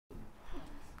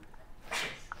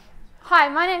Hi,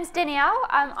 my name's Danielle.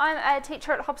 I'm a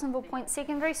teacher at Hobsonville Point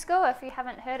Secondary School. If you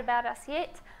haven't heard about us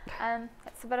yet,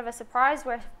 it's a bit of a surprise.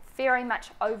 We're very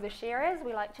much oversharers.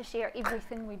 We like to share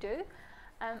everything we do.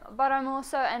 But I'm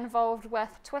also involved with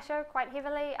Twitter quite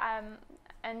heavily,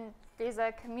 and there's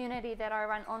a community that I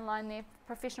run online there,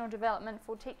 professional development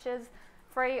for teachers,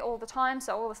 free all the time.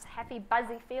 So all this happy,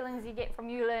 buzzy feelings you get from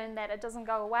ULearn, that it doesn't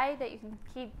go away, that you can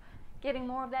keep getting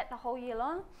more of that the whole year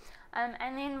long.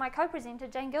 And then my co-presenter,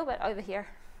 Jane Gilbert, over here.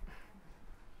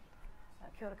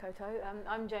 Kia ora koutou.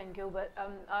 I'm Jane Gilbert.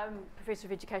 I'm Professor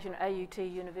of Education at AUT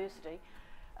University.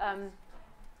 I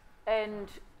don't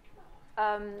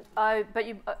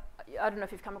know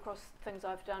if you've come across things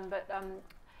I've done, but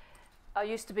I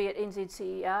used to be at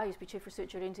NZCER, I used to be Chief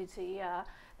Researcher at NZCER,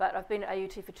 but I've been at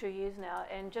AUT for 2 years now,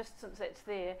 and just since that's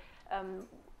there,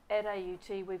 at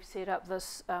AUT we've set up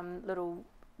this little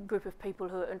group of people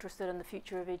who are interested in the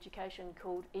future of education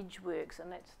called EdgeWorks,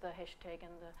 and that's the hashtag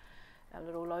and the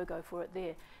little logo for it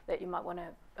there that you might want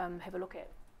to have a look at.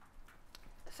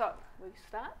 So, we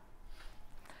start.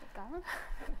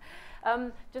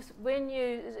 Just when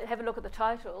you have a look at the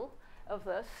title of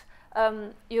this,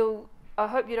 I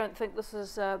hope you don't think this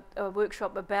is a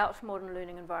workshop about modern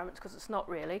learning environments, because it's not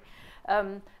really.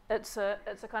 It's a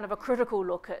kind of a critical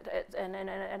look at it and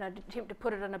an attempt to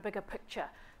put it in a bigger picture.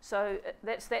 So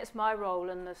that's my role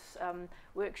in this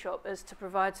workshop, is to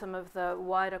provide some of the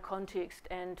wider context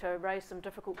and to raise some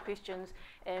difficult questions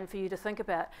and for you to think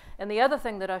about. And the other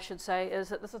thing that I should say is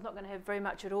that this is not going to have very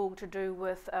much at all to do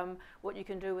with what you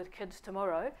can do with kids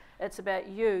tomorrow. It's about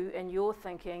you and your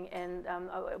thinking, and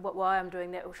why I'm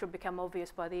doing that should become obvious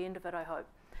by the end of it, I hope.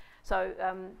 So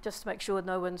just to make sure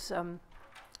no one's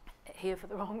here for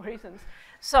the wrong reasons.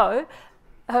 So,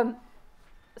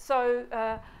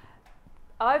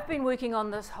 I've been working on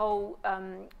this whole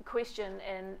question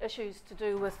and issues to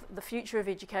do with the future of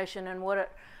education and what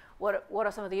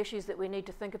are some of the issues that we need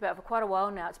to think about for quite a while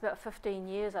now. It's about 15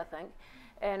 years, I think.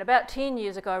 And about 10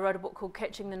 years ago, I wrote a book called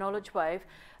Catching the Knowledge Wave.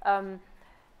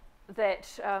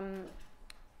 There's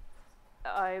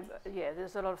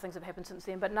a lot of things that have happened since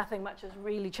then, but nothing much has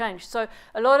really changed. So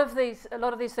a lot of these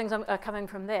things are coming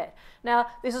from there. Now,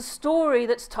 there's a story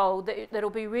that's told that'll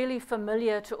be really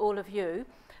familiar to all of you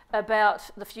about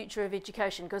the future of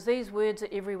education, because these words are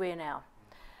everywhere now.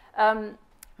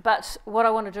 But what I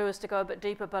want to do is to go a bit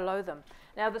deeper below them.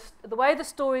 Now, the way the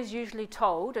story is usually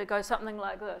told, it goes something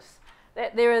like this: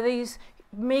 that there are these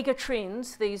mega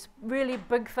trends, these really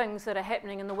big things that are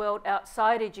happening in the world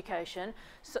outside education,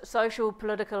 social,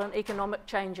 political and economic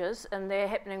changes, and they're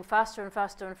happening faster and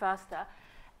faster and faster,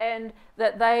 and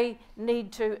that they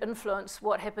need to influence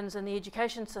what happens in the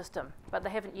education system, but they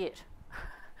haven't yet.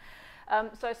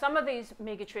 So some of these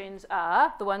mega trends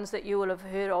are the ones that you will have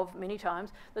heard of many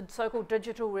times: the so-called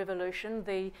digital revolution,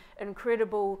 the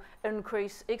incredible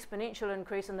increase, exponential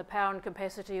increase in the power and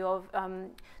capacity of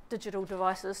digital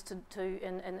devices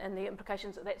and the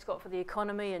implications that that's got for the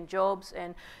economy and jobs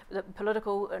and the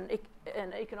political and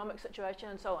economic situation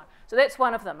and so on. So that's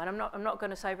one of them, and I'm not going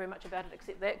to say very much about it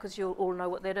except that, because you'll all know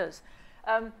what that is.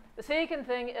 The second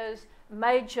thing is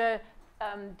major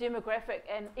demographic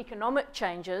and economic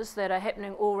changes that are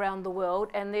happening all around the world,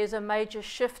 and there's a major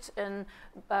shift in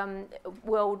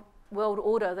world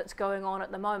order that's going on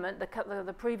at the moment.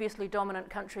 The previously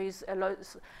dominant countries,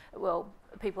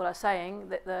 people are saying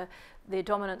that their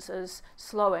dominance is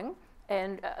slowing,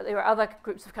 and there are other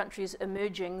groups of countries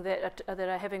emerging that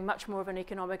are having much more of an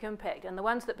economic impact. And the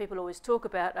ones that people always talk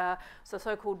about are the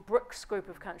so-called BRICS group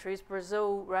of countries: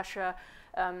 Brazil, Russia,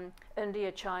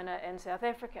 India, China and South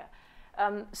Africa.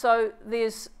 So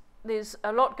there's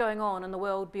a lot going on in the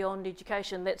world beyond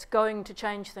education that's going to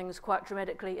change things quite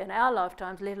dramatically in our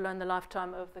lifetimes, let alone the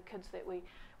lifetime of the kids that we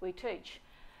teach.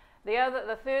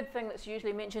 The third thing that's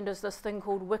usually mentioned is this thing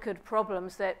called wicked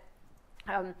problems that,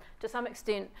 to some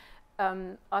extent,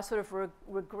 I sort of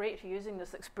regret using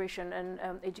this expression in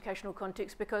educational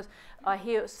context, because I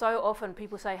hear so often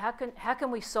people say, how can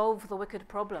we solve the wicked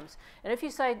problems? And if you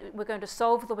say we're going to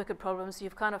solve the wicked problems,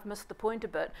 you've kind of missed the point a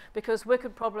bit, because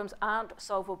wicked problems aren't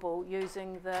solvable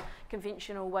using the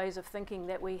conventional ways of thinking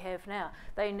that we have now.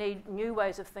 They need new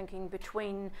ways of thinking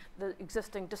between the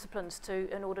existing disciplines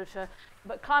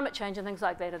but climate change and things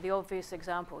like that are the obvious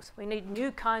examples. We need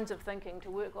new kinds of thinking to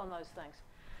work on those things.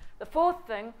 The fourth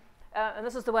thing, and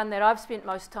this is the one that I've spent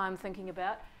most time thinking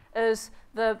about, is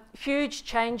the huge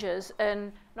changes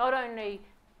in not only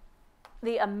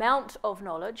the amount of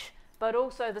knowledge, but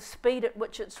also the speed at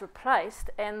which it's replaced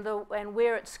and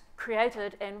where it's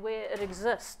created and where it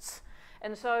exists.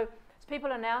 And so people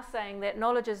are now saying that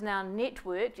knowledge is now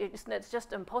networked. It's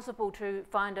just impossible to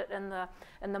find it in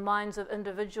the minds of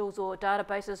individuals or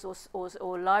databases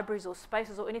or libraries or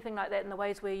spaces or anything like that in the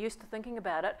ways we're used to thinking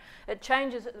about it. It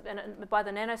changes by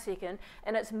the nanosecond,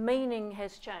 and its meaning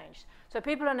has changed. So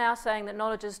people are now saying that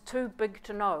knowledge is too big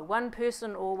to know. One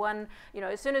person or one,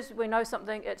 as soon as we know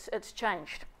something, it's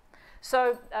changed.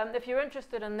 So if you're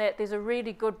interested in that, there's a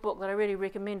really good book that I really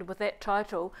recommend with that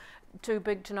title, Too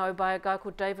Big to Know, by a guy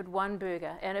called David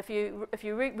Weinberger. And if you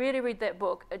really read that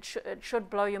book, it should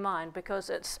blow your mind, because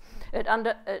it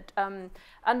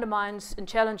undermines and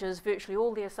challenges virtually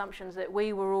all the assumptions that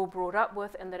we were all brought up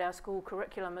with and that our school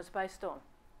curriculum is based on.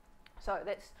 So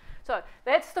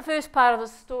that's the first part of the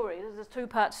story. This is a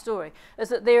two-part story, is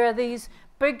that there are these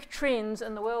big trends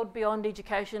in the world beyond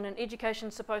education, and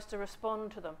education's supposed to respond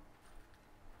to them.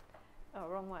 Oh,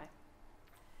 wrong way.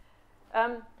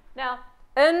 Now,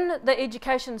 in the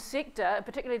education sector,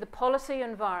 particularly the policy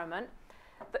environment,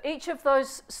 each of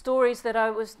those stories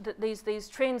these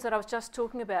trends that I was just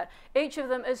talking about, each of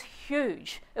them is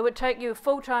huge. It would take you a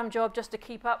full-time job just to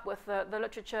keep up with the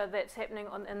literature that's happening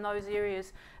in those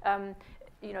areas,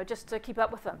 just to keep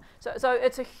up with them. So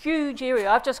it's a huge area.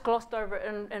 I've just glossed over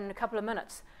it in a couple of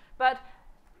minutes. But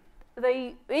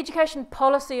the education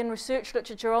policy and research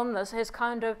literature on this has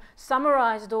kind of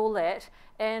summarised all that,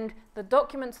 and the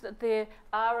documents that there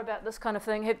are about this kind of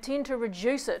thing tend to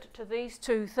reduce it to these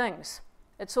two things.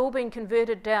 It's all been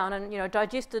converted down and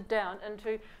digested down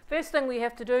into, first thing we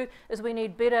have to do is we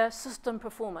need better system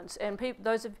performance. And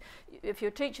if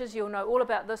you're teachers, you'll know all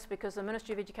about this, because the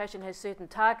Ministry of Education has certain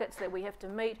targets that we have to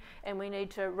meet, and we need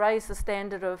to raise the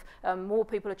standard of more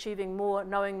people achieving more,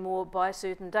 knowing more by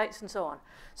certain dates and so on.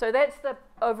 So that's the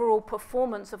overall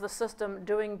performance of the system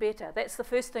doing better. That's the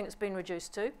first thing it's been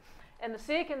reduced to. And the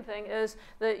second thing is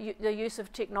the use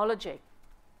of technology.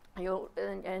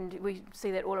 And we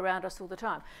see that all around us all the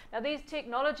time. Now, these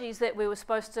technologies that were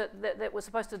supposed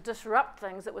to disrupt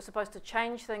things, that were supposed to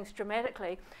change things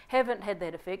dramatically, haven't had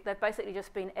that effect. They've basically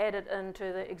just been added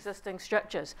into the existing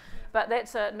structures. But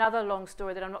that's another long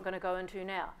story that I'm not going to go into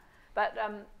now. But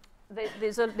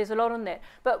there's a lot on that.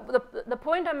 But the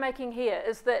point I'm making here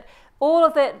is that all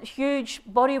of that huge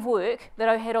body of work that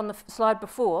I had on the slide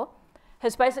before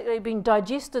has basically been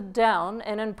digested down,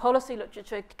 and in policy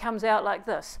literature it comes out like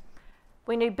this.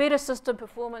 We need better system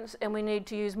performance, and we need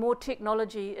to use more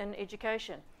technology in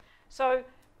education. So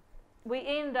we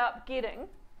end up getting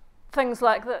things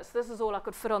like this. This is all I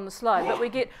could fit on the slide, but we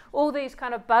get all these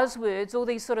kind of buzzwords, all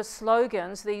these sort of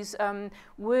slogans, these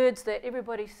words that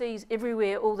everybody sees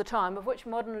everywhere all the time, of which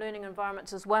modern learning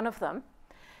environments is one of them.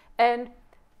 And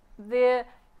they're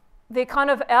kind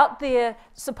of out there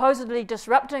supposedly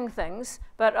disrupting things,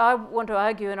 but I want to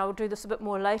argue, and I'll do this a bit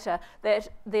more later, that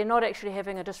they're not actually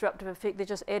having a disruptive effect. They're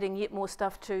just adding yet more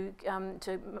stuff to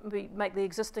make the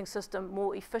existing system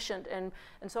more efficient and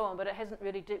so on, but it hasn't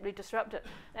really deeply disrupted.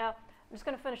 Now, I'm just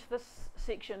going to finish this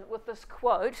section with this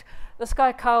quote. This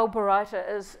guy, Carl Barita,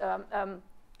 is a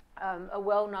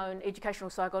well-known educational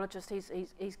psychologist.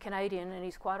 He's Canadian, and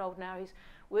he's quite old now. He's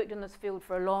worked in this field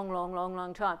for a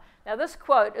long time. Now, this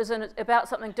quote is about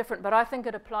something different, but I think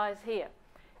it applies here.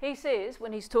 He says,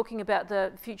 when he's talking about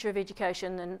the future of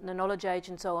education and the knowledge age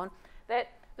and so on, that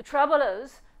the trouble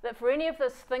is that for any of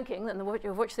this thinking,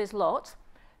 of which there's lots,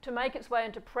 to make its way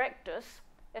into practice,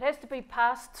 it has to be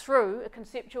passed through a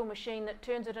conceptual machine that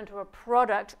turns it into a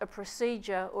product, a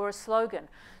procedure, or a slogan.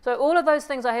 So all of those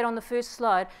things I had on the first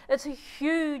slide, it's a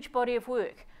huge body of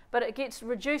work, but it gets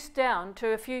reduced down to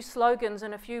a few slogans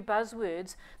and a few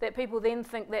buzzwords that people then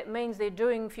think that means they're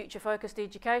doing future-focused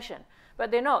education.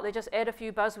 But they're not. They just add a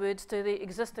few buzzwords to the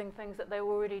existing things that they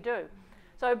already do.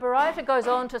 So Barita goes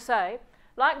on to say,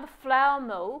 like the flour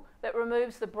mill that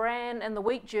removes the bran and the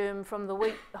wheat germ from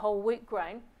the whole wheat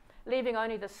grain, leaving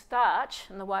only the starch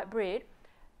and the white bread,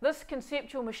 this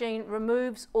conceptual machine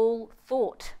removes all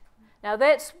thought. Now,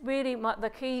 that's really the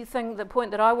key thing, the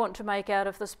point that I want to make out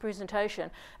of this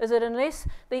presentation, is that unless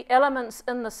the elements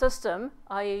in the system,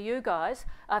 i.e. you guys,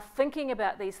 are thinking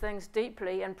about these things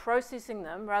deeply and processing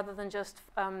them rather than just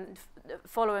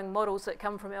following models that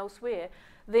come from elsewhere,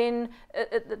 then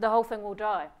the whole thing will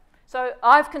die. So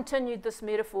I've continued this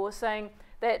metaphor saying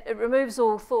that it removes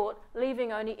all thought,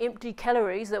 leaving only empty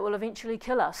calories that will eventually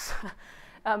kill us.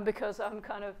 Because I'm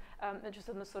kind of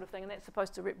interested in this sort of thing, and that's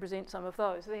supposed to represent some of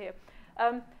those there.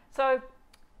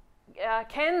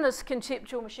 Can this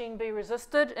conceptual machine be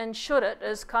resisted, and should it,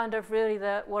 is kind of really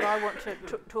what I want to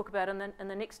talk about in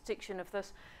the next section of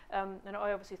this, and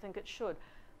I obviously think it should.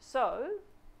 So,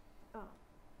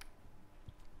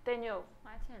 Danielle.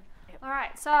 My turn. Yep. All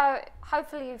right, so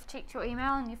hopefully you've checked your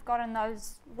email and you've gotten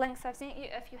those links I've sent you.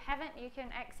 If you haven't, you can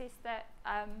access that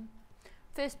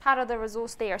first part of the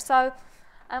resource there. So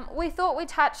we thought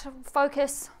we'd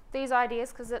focus these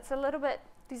ideas because it's a little bit,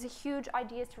 these are huge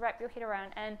ideas to wrap your head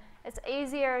around, and it's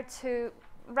easier to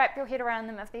wrap your head around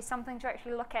them if there's something to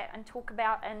actually look at and talk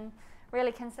about and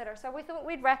really consider. So we thought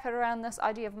we'd wrap it around this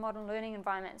idea of modern learning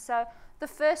environment. So the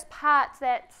first part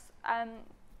that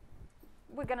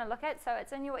we're going to look at, so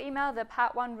it's in your email, the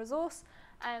part 1 resource,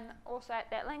 also at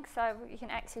that link, so you can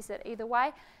access it either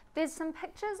way. There's some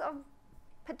pictures of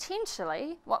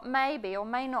potentially what may be or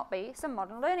may not be some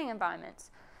modern learning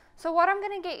environments. So what I'm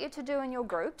going to get you to do in your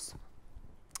groups,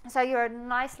 so you're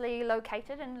nicely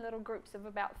located in little groups of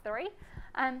about 3,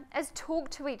 is talk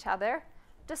to each other,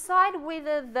 decide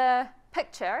whether the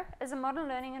picture is a modern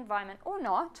learning environment or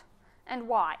not, and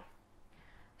why.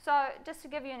 So just to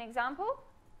give you an example,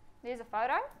 there's a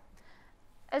photo.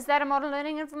 Is that a modern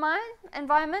learning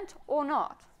environment or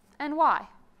not, and why?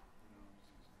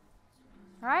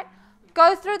 All right,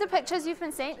 go through the pictures you've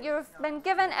been sent. You've been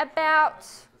given about,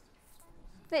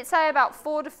 let's say about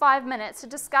 4 to 5 minutes to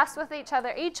discuss with each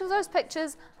other each of those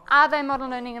pictures. Are they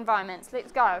modern learning environments?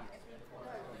 Let's go.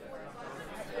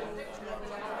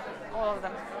 All of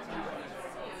them.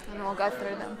 And we'll go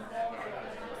through them.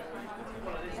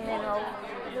 And then we'll...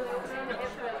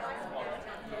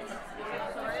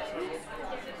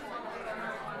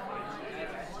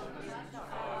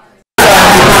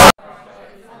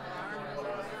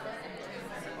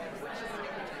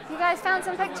 You guys found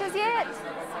some pictures yet?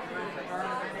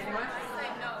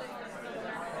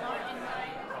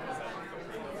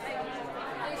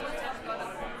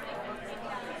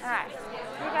 Alright,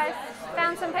 you guys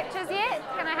found some pictures yet?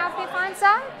 Can I help you find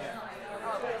some?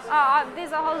 Oh,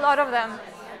 there's a whole lot of them.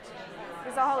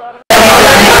 There's a whole lot of them.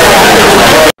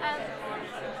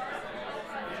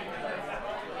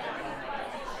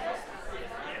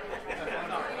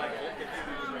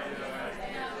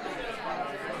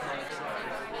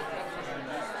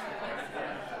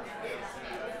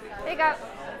 There you go.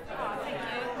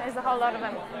 There's a whole lot of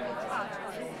them.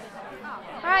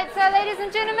 Alright, so ladies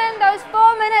and gentlemen, those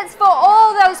 4 minutes for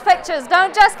all those pictures.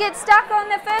 Don't just get stuck on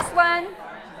the first one.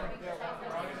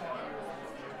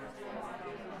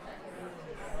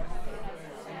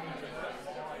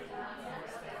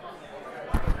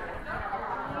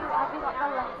 Have you got the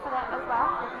link for that as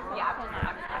well? Yeah,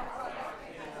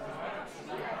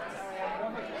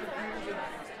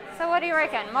 so what do you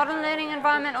reckon? Modern learning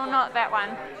environment or not, that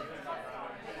one?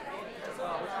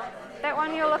 That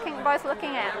one you're both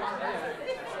looking at?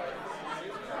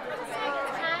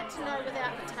 It's hard to know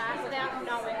without the task, without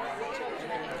knowing what we're talking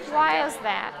about. Why is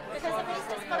that? Because if he's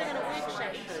just putting in a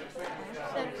worksheet,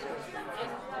 then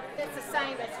it's the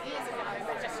same as years ago,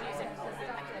 but just using a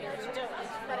computer to do it.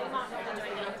 But he might not be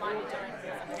doing that, he might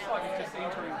be doing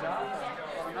something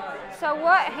else. So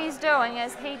what he's doing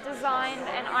is he designed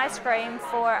an ice cream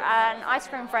for an ice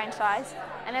cream franchise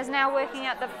and is now working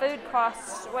out the food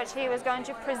costs which he was going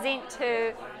to present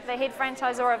to the head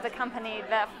franchisor of the company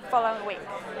the following week.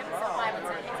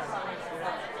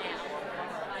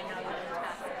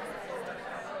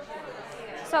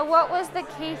 So what was the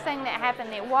key thing that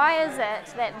happened there? Why is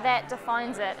it that that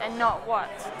defines it and not what?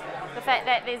 The fact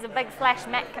that there's a big flash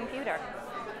Mac computer.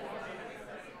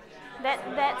 That's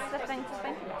the thing to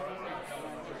think about.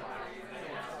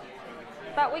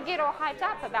 But we get all hyped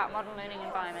up about modern learning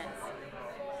environments.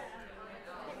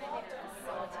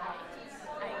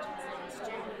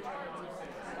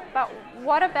 But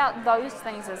what about those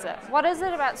things is it? What is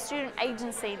it about student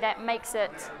agency that makes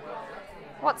it,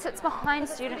 what sits behind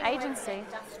student agency?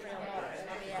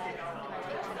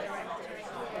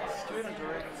 Student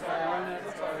directors, they own it,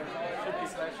 so it should be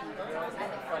stationary development.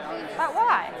 But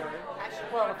why?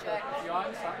 Well, if you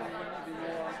own something, wouldn't you be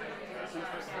more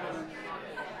interested in engaged?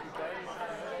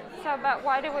 So, but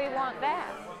why do we want that?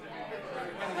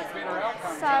 Better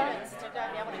outcomes. So, To go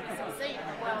be able to succeed,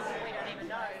 well, we don't even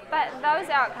know. but those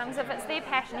outcomes, if it's their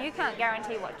passion, you can't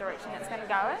guarantee what direction it's going to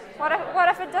go in. What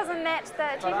if it doesn't match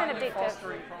the achievement objective?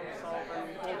 Fostering problem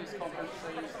solving, all these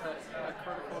competencies that are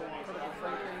critical thinking,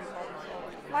 problem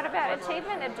solving. What about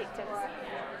achievement objectives?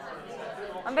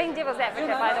 I'm being devil's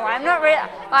advocate, by the way. I'm not really.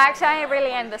 Actually, I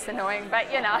really am this annoying,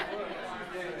 but you know.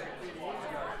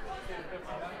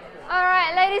 All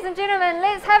right, ladies and gentlemen,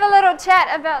 let's have a little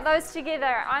chat about those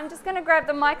together. I'm just going to grab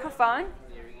the microphone.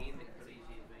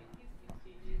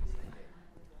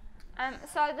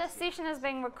 So this session is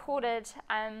being recorded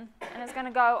and is going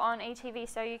to go on ETV,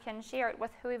 so you can share it with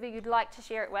whoever you'd like to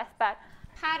share it with. But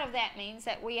part of that means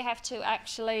that we have to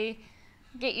actually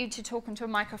get you to talk into a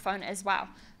microphone as well.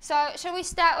 So shall we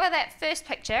start with that first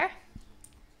picture?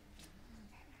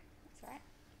 That's right.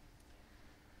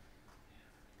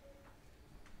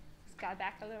 Let's go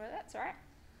back a little bit, that's all right.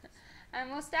 And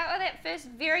we'll start with that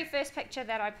very first picture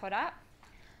that I put up.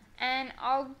 And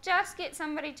I'll just get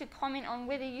somebody to comment on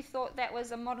whether you thought that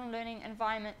was a modern learning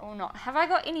environment or not. Have I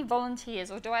got any volunteers,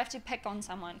 or do I have to pick on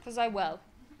someone? Because I will.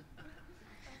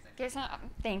 Guess not.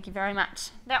 Thank you very much.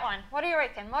 That one. What do you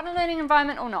reckon? Modern learning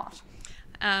environment or not?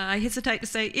 I hesitate to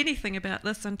say anything about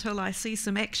this until I see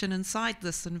some action inside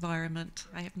this environment.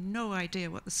 I have no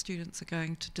idea what the students are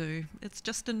going to do. It's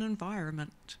just an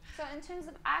environment. So in terms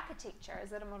of architecture,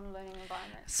 is it a modern learning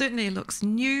environment? Certainly it looks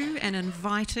new and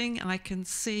inviting. I can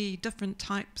see different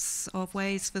types of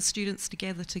ways for students to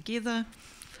gather together.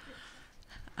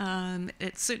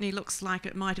 It certainly looks like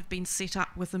it might have been set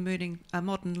up with a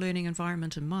modern learning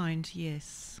environment in mind,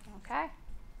 yes. Okay.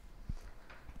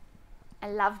 I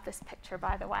love this picture,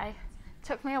 by the way. It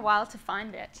took me a while to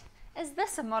find it. Is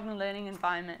this a modern learning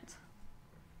environment?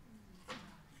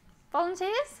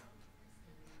 Volunteers?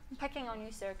 I'm picking on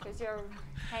you, sir, because you're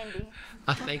handy.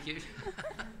 Thank you.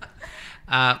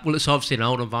 Well, it's obviously an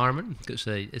old environment.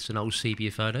 It's an old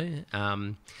sepia photo.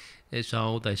 It's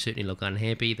old. They certainly look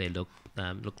unhappy. They look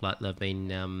like they've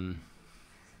been...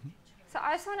 So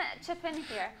I just want to chip in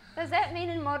here. Does that mean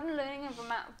in modern learning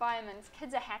environments,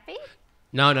 kids are happy?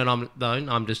 No,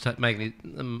 I'm just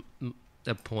making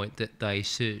a point that they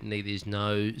certainly,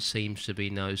 seems to be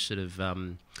no sort of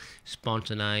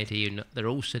spontaneity, and they're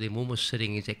all almost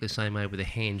sitting exactly the same way with their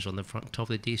hands on the top of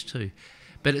their desk too.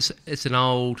 But it's an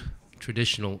old,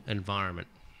 traditional environment.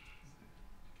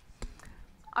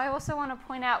 I also want to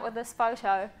point out with this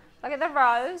photo, look at the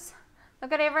rows,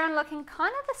 look at everyone looking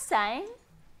kind of the same,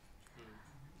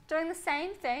 doing the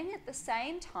same thing at the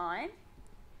same time.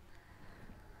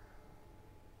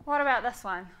 What about this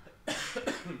one?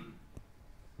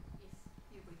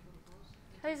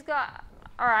 Who's got...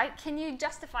 All right, can you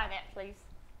justify that, please?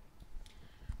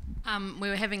 We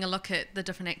were having a look at the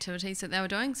different activities that they were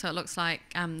doing. So it looks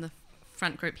like the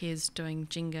front group here is doing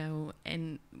Jenga,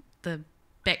 and the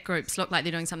back groups look like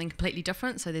they're doing something completely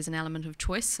different. So there's an element of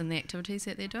choice in the activities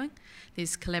that they're doing.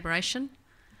 There's collaboration,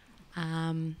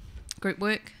 group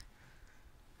work.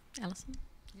 Alison?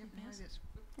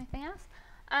 Anything else?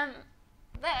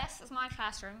 This is my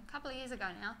classroom, a couple of years ago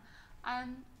now,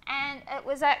 and it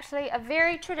was actually a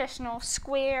very traditional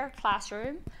square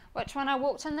classroom, which when I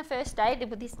walked in the first day, there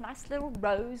were these nice little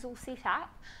rows all set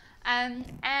up, and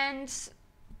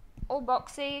all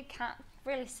boxy, can't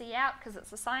really see out because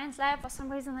it's a science lab. For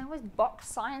some reason they always box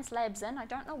science labs in, I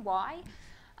don't know why.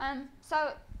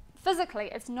 So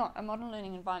physically it's not a modern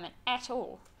learning environment at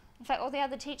all. In fact, all the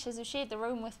other teachers who shared the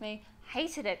room with me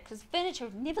hated it because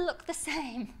furniture never looked the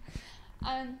same.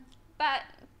 But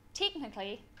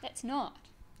technically, that's not.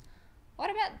 What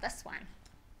about this one?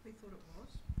 We thought it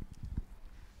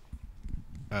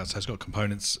was. So it's got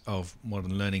components of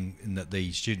modern learning in that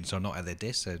the students are not at their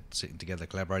desks, they're sitting together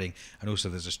collaborating, and also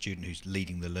there's a student who's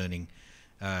leading the learning,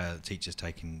 the teacher's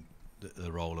taking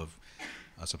the role of,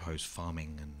 I suppose,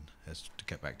 farming, and as to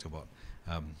get back to what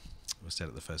was said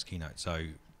at the first keynote. So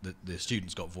the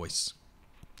students got voice.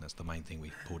 That's the main thing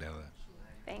we pulled out of that.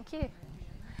 Thank you.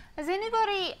 Does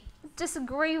anybody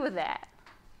disagree with that?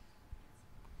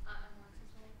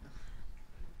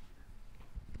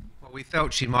 Well, we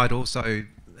felt she might also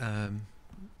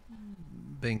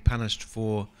being punished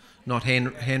for not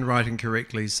handwriting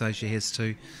correctly, so she has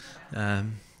to,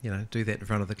 do that in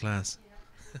front of the class.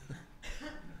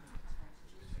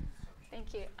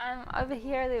 Thank you. Over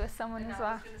here there was someone as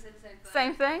well.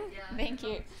 Same thing? Yeah. Thank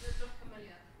you.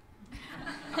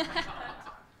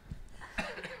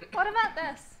 What about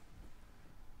this?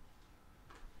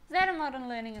 Is that a modern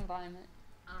learning environment?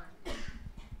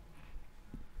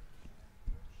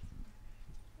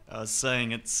 I was saying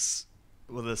this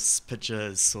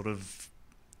picture sort of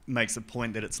makes a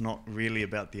point that it's not really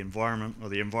about the environment, or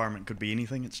the environment could be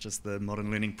anything, it's just the modern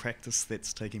learning practice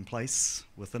that's taking place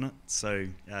within it. So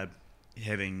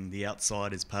having the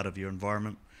outside as part of your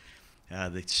environment,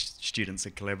 the students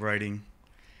are collaborating,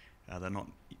 they're not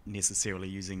necessarily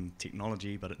using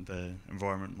technology, but the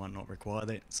environment might not require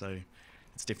that. So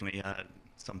it's definitely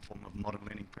some form of modern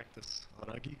learning practice, I'd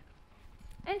argue.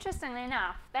 Interestingly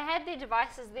enough, they had their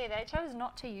devices there, they chose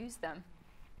not to use them.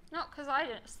 Not because I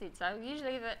said so,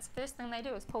 usually that's the first thing they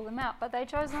do is pull them out, but they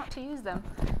chose not to use them.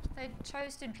 They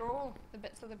chose to draw the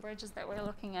bits of the bridges that we're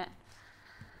looking at.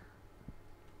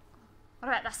 What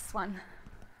about this one?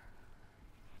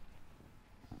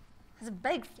 There's a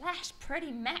big flash,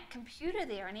 pretty Mac computer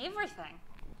there and everything.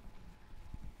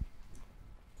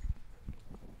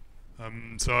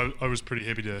 So I was pretty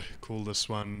happy to call this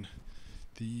one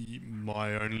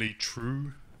my only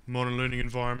true modern learning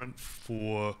environment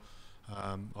for,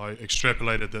 I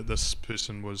extrapolated that this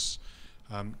person was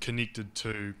connected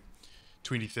to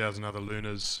 20,000 other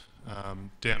learners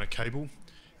down a cable,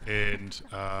 and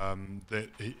that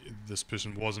this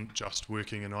person wasn't just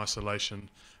working in isolation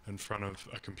in front of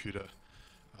a computer,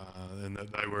 and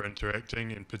that they were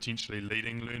interacting and potentially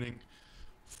leading learning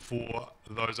for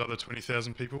those other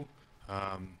 20,000 people,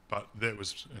 but that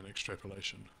was an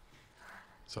extrapolation,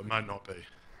 so it might not be.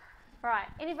 Right,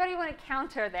 anybody want to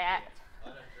counter that? I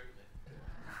don't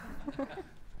agree with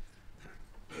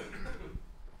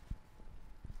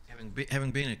that.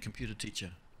 Having been a computer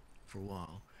teacher for a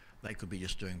while, they could be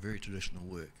just doing very traditional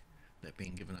work, that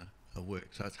being given a work.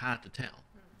 So it's hard to tell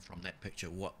from that picture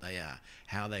what they are,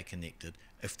 how they're connected,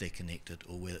 if they're connected,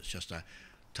 or whether it's just a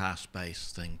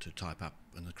task-based thing to type up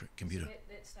in the computer.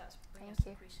 That starts bringing us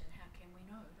the question, how can we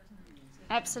know, doesn't it?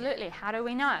 Absolutely, how do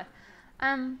we know?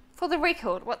 For the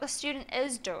record, what the student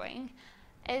is doing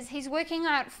is he's working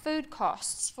out food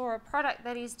costs for a product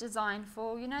that he's designed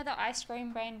for, you know, the ice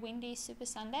cream brand Wendy's Super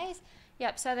Sundays?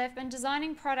 Yep, so they've been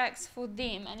designing products for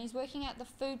them, and he's working out the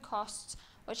food costs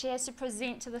which he has to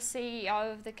present to the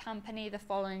CEO of the company the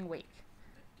following week.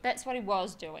 That's what he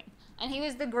was doing. And he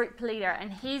was the group leader,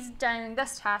 and he's doing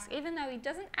this task, even though he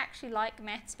doesn't actually like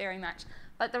maths very much.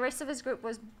 But the rest of his group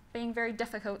was being very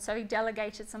difficult, so he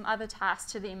delegated some other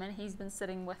tasks to them, and he's been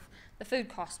sitting with the food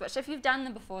costs, which if you've done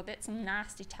them before, that's a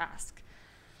nasty task.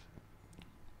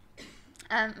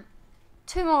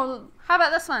 Two more. How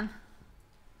about this one?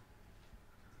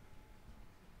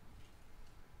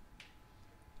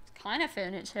 It's kind of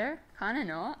furniture, kind of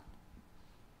not.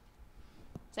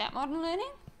 Is that modern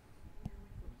learning?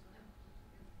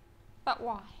 But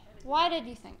why? Why did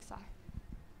you think so?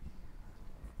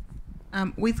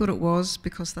 We thought it was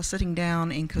because they're sitting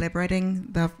down and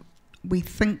collaborating. We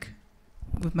think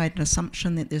we've made an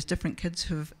assumption that there's different kids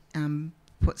who've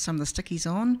put some of the stickies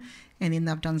on, and then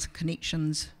they've done some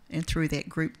connections, and through that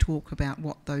group talk about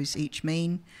what those each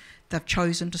mean. They've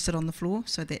chosen to sit on the floor,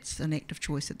 so that's an active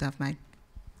choice that they've made.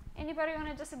 Anybody want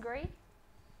to disagree?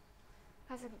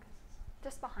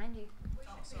 Just behind you.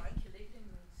 Oh, sorry.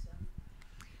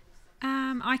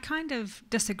 I kind of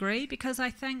disagree, because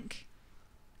I think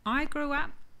I grew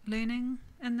up learning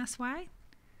in this way.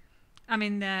 I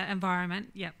mean, the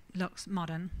environment, yep, looks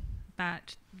modern,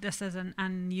 but this is an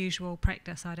unusual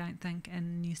practice, I don't think,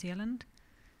 in New Zealand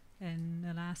in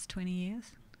the last 20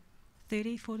 years,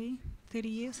 30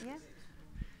 years. Yeah.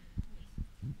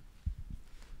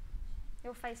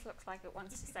 Your face looks like it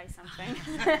wants to say something.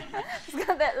 It's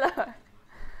got that look.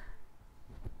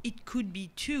 It could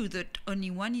be too that only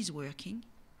one is working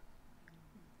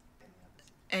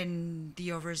and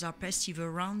the others are passive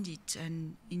around it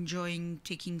and enjoying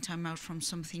taking time out from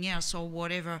something else or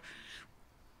whatever.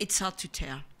 It's hard to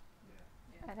tell.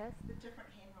 It is. The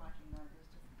different handwriting, though, there's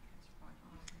different kids writing.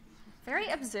 Very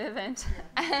observant.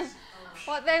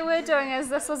 What they were doing is,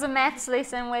 this was a maths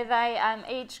lesson where they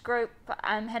each group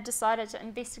had decided to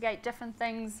investigate different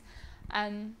things,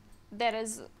 that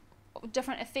is,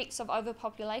 different effects of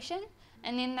overpopulation,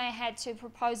 and then they had to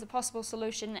propose a possible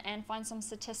solution and find some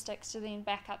statistics to then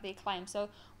back up their claim. So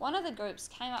one of the groups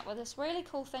came up with this really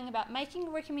cool thing about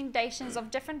making recommendations of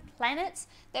different planets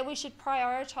that we should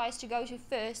prioritise to go to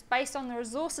first based on the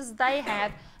resources they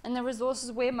have and the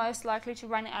resources we're most likely to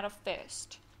run out of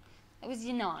first. It was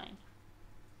year 9.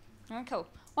 Alright, cool.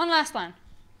 One last one.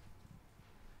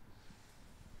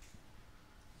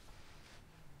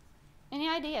 Any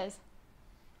ideas?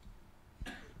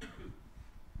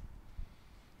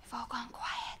 We've all gone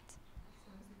quiet.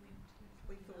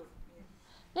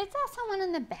 Let's ask someone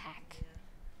in the back.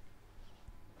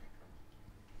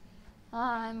 Oh,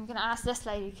 I'm going to ask this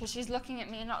lady because she's looking at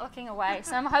me and not looking away,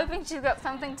 so I'm hoping she's got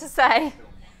something to say.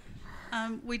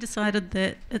 We decided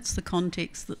that it's the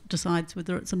context that decides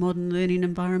whether it's a modern learning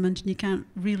environment, and you can't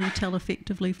really tell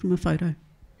effectively from a photo.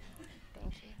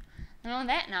 Thank you. And on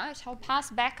that note, I'll pass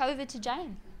back over to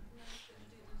Jane.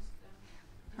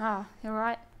 Oh, you're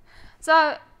right.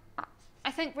 So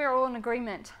I think we're all in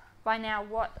agreement by now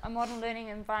what a modern learning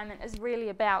environment is really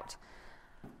about.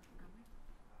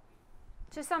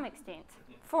 To some extent.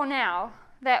 For now,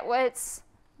 that it's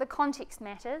the context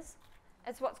matters.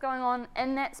 It's what's going on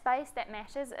in that space that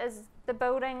matters. Is the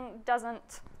building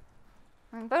doesn't...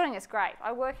 I mean, building is great.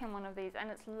 I work in one of these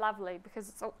and it's lovely because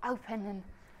it's all open and,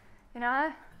 you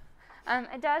know.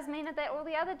 It does mean that all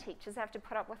the other teachers have to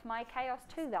put up with my chaos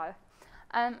too, though.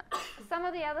 Some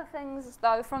of the other things,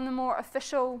 though, from the more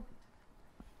official,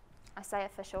 I say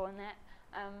official in that,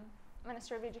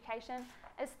 Minister of Education,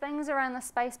 is things around the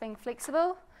space being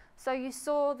flexible. So you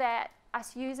saw that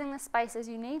us using the space as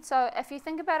you need. So if you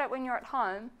think about it when you're at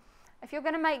home, if you're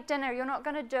going to make dinner, you're not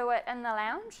going to do it in the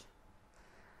lounge.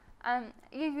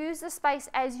 You use the space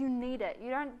as you need it.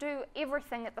 You don't do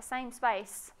everything at the same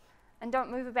space and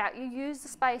don't move about. You use the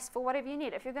space for whatever you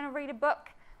need. If you're going to read a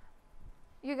book,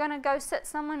 you're going to go sit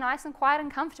somewhere nice and quiet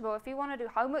and comfortable. If you want to do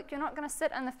homework, you're not going to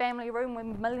sit in the family room where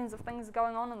millions of things are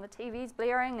going on and the TV's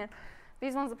blaring and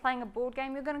these ones are playing a board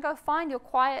game. You're going to go find your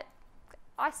quiet,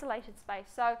 isolated space.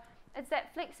 So it's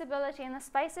that flexibility in the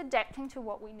space adapting to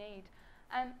what we need.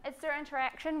 It's their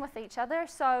interaction with each other.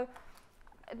 So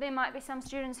there might be some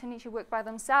students who need to work by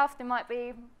themselves. There might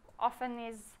be, often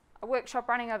there's a workshop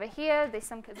running over here. There's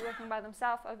some kids working by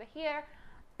themselves over here.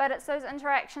 But it's those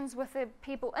interactions with the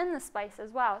people in the space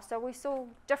as well. So we saw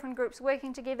different groups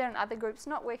working together and other groups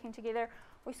not working together.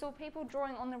 We saw people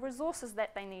drawing on the resources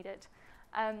that they needed.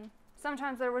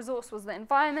 Sometimes the resource was the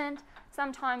environment,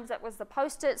 sometimes it was the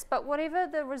post-its, but whatever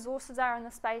the resources are in the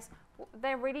space,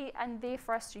 they're ready and there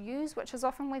for us to use, which is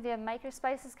often where the maker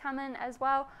spaces come in as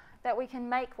well, that we can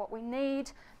make what we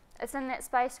need. It's in that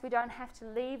space. We don't have to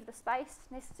leave the space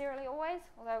necessarily always,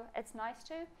 although it's nice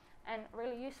to and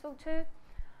really useful too.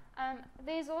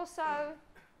 There's also,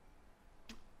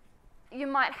 you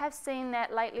might have seen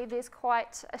that lately there's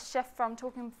quite a shift from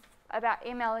talking about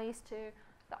MLEs to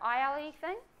the ILE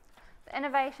thing, the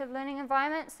innovative learning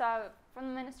environment. So from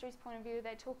the ministry's point of view,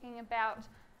 they're talking about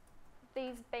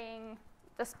this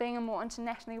being a more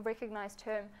internationally recognised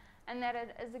term, and that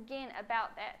it is again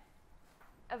about that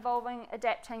evolving,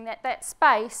 adapting, that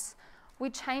space, we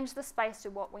change the space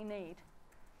to what we need.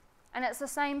 And it's the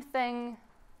same thing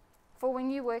for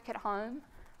when you work at home,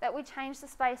 that we change the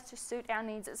space to suit our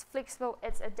needs. It's flexible,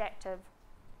 it's adaptive.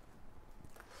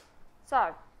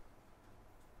 So,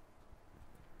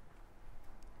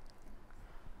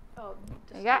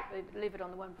 just leave it on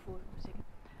the one before a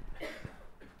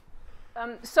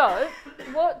second. So,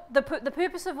 what the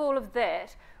purpose of all of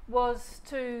that was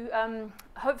to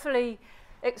hopefully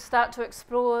start to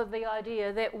explore the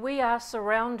idea that we are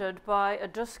surrounded by a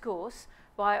discourse,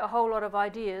 by a whole lot of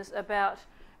ideas about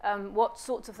what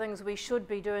sorts of things we should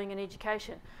be doing in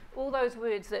education. All those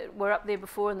words that were up there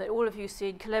before and that all of you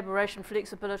said, collaboration,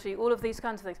 flexibility, all of these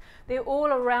kinds of things, they're all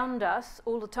around us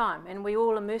all the time, and we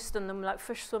all immersed in them like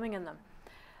fish swimming in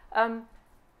them.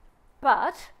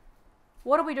 But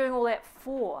what are we doing all that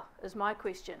for, is my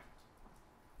question.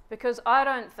 Because I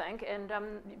don't think, and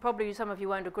probably some of you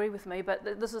won't agree with me, but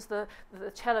this is the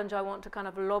challenge I want to kind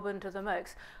of lob into the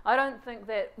mix. I don't think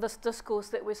that this discourse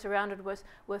that we're surrounded with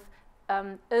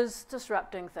is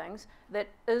disrupting things, that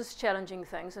is challenging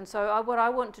things. And so what I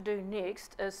want to do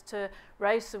next is to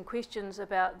raise some questions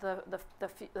about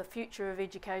the future of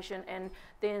education, and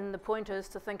then the point is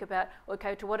to think about,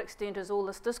 okay, to what extent is all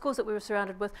this discourse that we were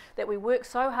surrounded with, that we work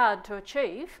so hard to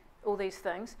achieve all these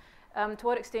things, to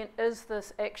what extent is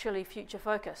this actually future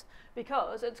focused?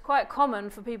 Because it's quite common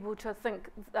for people to think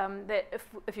that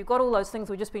if you've got all those things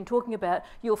we've just been talking about,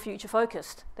 you're future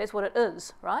focused. That's what it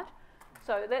is, right?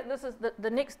 So this is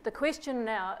the question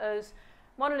now is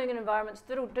modern learning environments,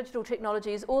 digital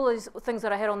technologies, all these things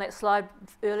that I had on that slide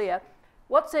earlier.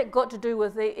 What's that got to do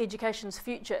with the education's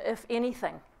future, if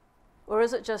anything? Or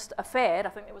is it just a fad? I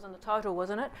think it was in the title,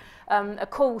 wasn't it? A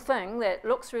cool thing that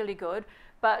looks really good,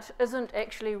 but isn't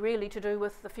actually really to do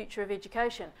with the future of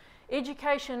education.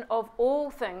 Education of all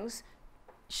things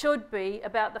should be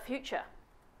about the future,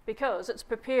 because it's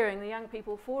preparing the young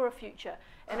people for a future.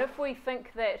 And if we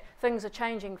think that things are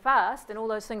changing fast, and all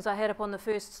those things I had up on the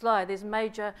first slide, there's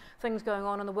major things going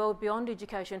on in the world beyond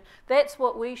education, that's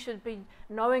what we should be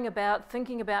knowing about,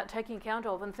 thinking about, taking account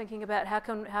of, and thinking about how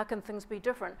can things be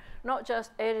different, not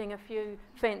just adding a few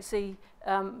fancy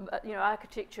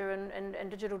architecture and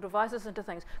digital devices into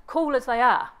things, cool as they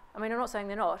are. I mean, I'm not saying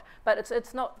they're not, but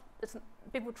it's not,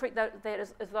 people treat that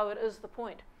as though it is the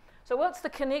point. So what's the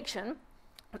connection?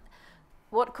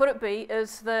 What could it be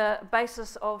is the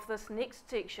basis of this next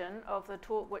section of the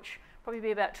talk, which probably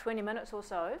be about 20 minutes or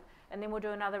so, and then we'll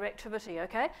do another activity,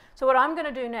 okay? So what I'm going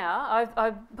to do now,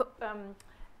 I've put,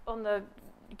 on the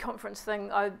conference thing,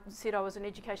 I said I was an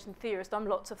education theorist. I'm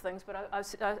lots of things, but I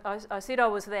said I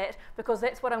was that because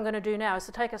that's what I'm going to do now, is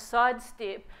to take a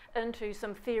sidestep into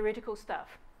some theoretical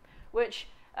stuff, which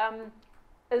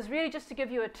is really just to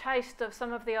give you a taste of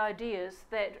some of the ideas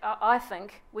that I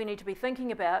think we need to be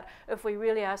thinking about if we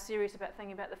really are serious about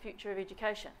thinking about the future of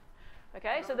education.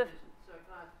 Okay, so you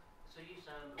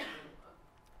saying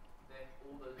that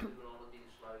all the terminology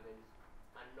and slogans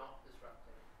are not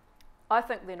disrupting? I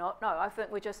think they're not. No, I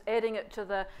think we're just adding it to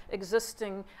the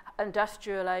existing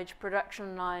industrial age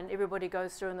production line. Everybody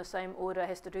goes through in the same order,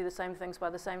 has to do the same things by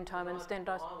the same time, and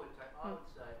standardise. I would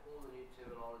say all the new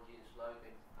terminology and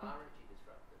slogans are actually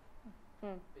disruptive,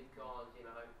 because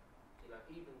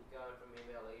even going from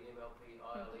MLE, MLP,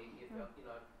 ILE,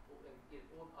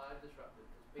 all are disruptive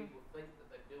because people think that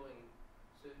they're doing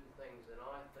certain things, and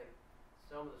I think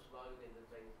some of the slogans and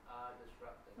things are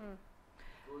disrupting.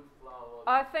 Good flow of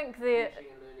I think teaching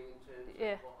and learning in terms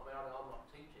of, I'm not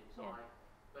teaching,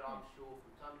 but I'm sure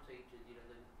from some teachers,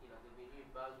 there'll be a new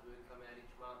buzzword come out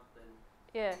each month.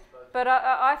 But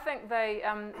I think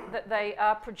that they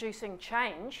are producing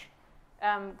change,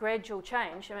 gradual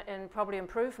change, and probably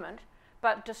improvement.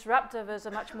 But disruptive is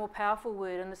a much more powerful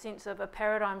word in the sense of a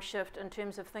paradigm shift in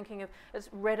terms of thinking of it's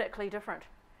radically different.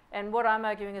 And what I'm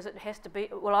arguing is it has to be,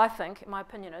 well, I think, my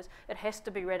opinion is, it has to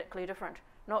be radically different.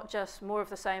 Not just more of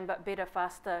the same, but better,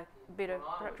 faster, better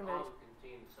production I methods. would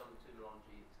contend some of the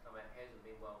terminology that's come out hasn't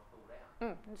been well thought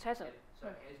out. It hasn't. So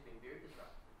it has been very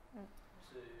disruptive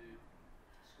to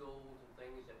schools and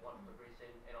things that want to progress in,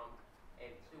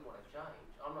 and still want to change.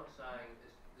 I'm not saying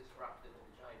it's disruptive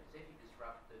to change. It's actually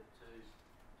disruptive to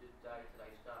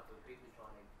day-to-day stuff where people are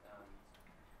trying to.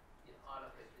 I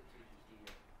don't think the teachers here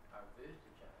are averse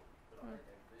to change, but I think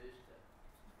they're averse to.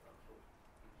 I'm sure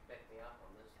you back me up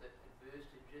on this. That averse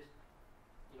to just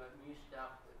new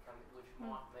stuff that which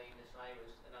might mean the same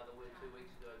as another word 2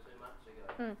 weeks ago, 2 months ago.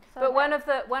 But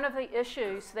one of the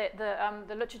issues that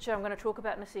the literature I'm going to talk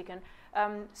about in a second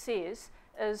says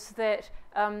is that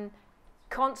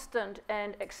constant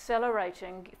and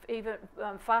accelerating, even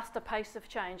faster pace of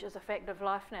change is a fact of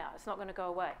life now. It's not going to go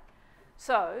away.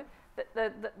 So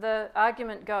the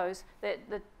argument goes that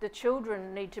the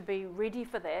children need to be ready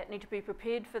for that, need to be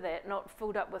prepared for that, not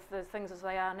filled up with the things as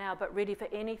they are now, but ready for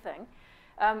anything.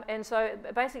 And so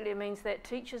basically it means that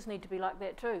teachers need to be like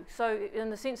that too. So in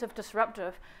the sense of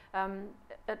disruptive,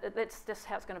 that's just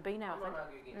how it's going to be now, I think. I'm not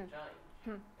arguing against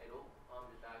change at all. I'm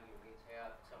just arguing against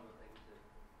how some of the things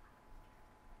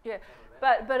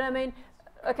that... But I mean,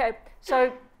 okay,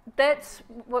 so that's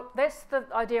the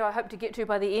idea I hope to get to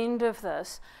by the end of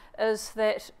this, is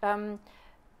that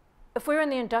if we're in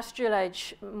the industrial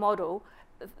age model,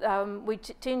 we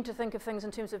tend to think of things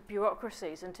in terms of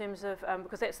bureaucracies, in terms of,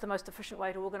 because that's the most efficient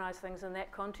way to organise things in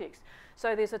that context.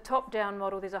 So there's a top-down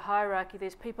model, there's a hierarchy,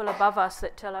 there's people above us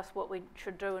that tell us what we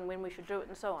should do and when we should do it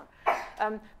and so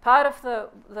on. Part of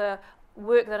the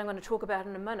work that I'm going to talk about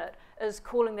in a minute is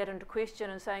calling that into question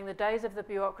and saying the days of the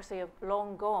bureaucracy are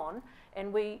long gone,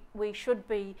 and we should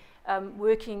be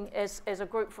working as a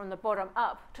group from the bottom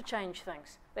up to change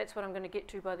things. That's what I'm going to get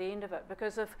to by the end of it.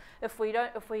 Because if we're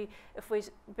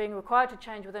being required to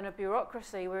change within a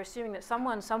bureaucracy, we're assuming that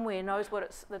someone somewhere knows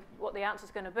what the answer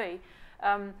is going to be.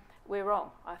 We're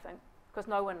wrong, I think, because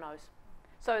no one knows.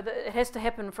 So it has to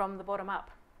happen from the bottom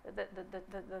up,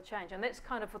 the change, and that's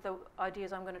kind of what the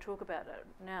ideas I'm going to talk about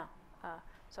now.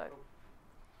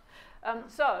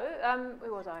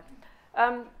 Where was I?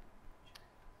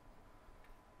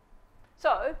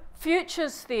 So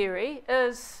futures theory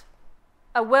is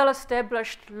a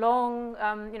well-established, long,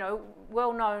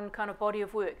 well-known kind of body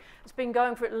of work. It's been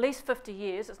going for at least 50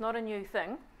 years. It's not a new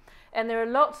thing. And there are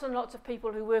lots and lots of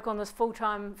people who work on this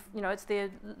full-time, it's their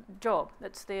job.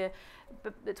 It's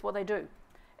what they do.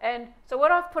 And so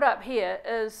what I've put up here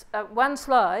is one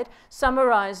slide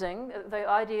summarising the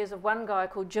ideas of one guy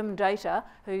called Jim Data,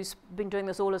 who's been doing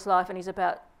this all his life, and he's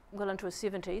about well into his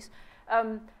 70s,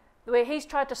 where he's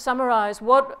tried to summarise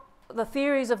what the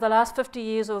theories of the last 50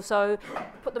 years or so,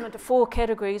 put them into 4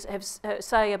 categories,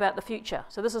 say about the future.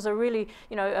 So this is a really,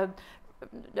 a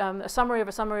summary of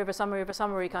a summary of a summary of a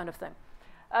summary kind of thing.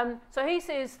 So he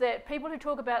says that people who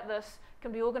talk about this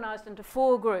can be organised into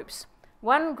 4 groups.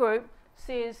 One group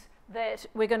says that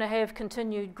we're going to have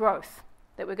continued growth,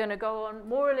 that we're going to go on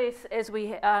more or less as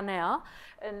we are now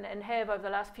and have over the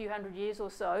last few hundred years or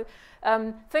so.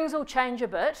 Things will change a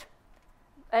bit,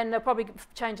 and they'll probably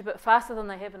change a bit faster than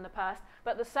they have in the past,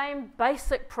 but the same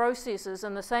basic processes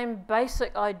and the same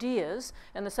basic ideas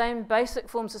and the same basic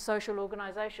forms of social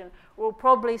organisation will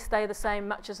probably stay the same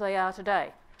much as they are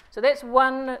today. So that's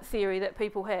one theory that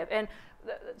people have. And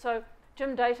so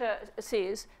Jim Data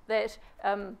says that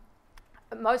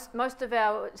most of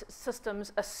our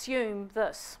systems assume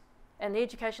this, and the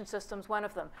education system's one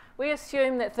of them. We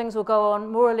assume that things will go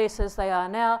on more or less as they are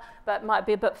now, but might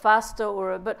be a bit faster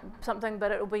or a bit something,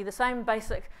 but it will be the same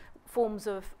basic forms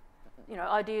of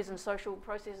ideas and social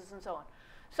processes and so on.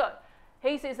 So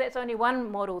he says that's only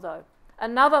one model though.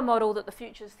 Another model that the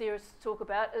futures theorists talk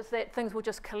about is that things will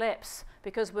just collapse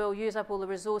because we'll use up all the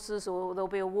resources, or there'll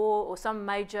be a war or some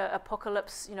major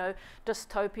apocalypse, you know,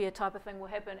 dystopia type of thing will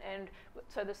happen. And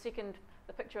so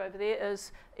the picture over there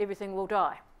is everything will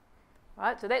die.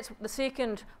 Right? So that's the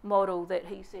second model that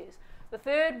he says. The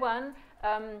third one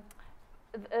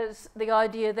is the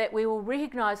idea that we will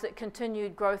recognise that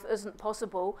continued growth isn't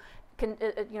possible,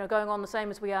 going on the same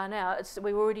as we are now.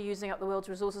 We're already using up the world's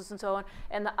resources and so on,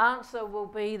 and the answer will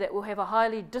be that we'll have a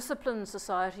highly disciplined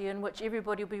society in which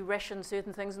everybody will be rationed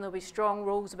certain things, and there'll be strong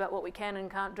rules about what we can and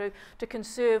can't do to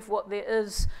conserve what there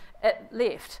is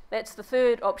left. That's the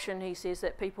third option, he says,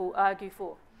 that people argue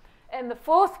for. And the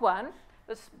fourth one,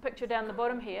 this picture down the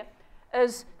bottom here,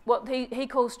 is what he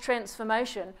calls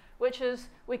transformation, which is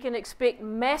we can expect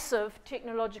massive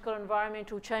technological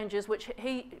environmental changes, which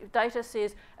data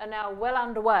says are now well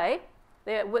underway.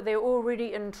 They're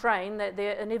already in train, that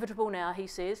they're inevitable now, he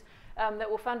says, that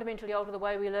will fundamentally alter the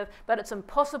way we live, but it's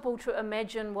impossible to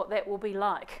imagine what that will be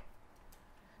like.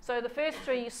 So the first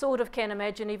three you sort of can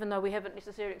imagine, even though we haven't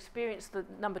necessarily experienced the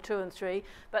number 2 and 3.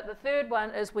 But the third one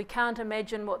is we can't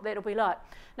imagine what that'll be like.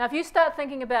 Now, if you start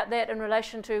thinking about that in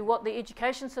relation to what the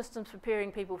education system's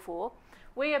preparing people for,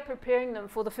 we are preparing them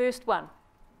for the first one.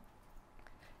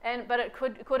 But it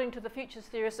could, according to the futures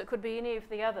theorists, it could be any of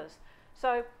the others.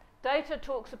 So data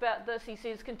talks about this. He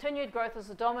says continued growth is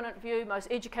the dominant view. Most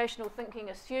educational thinking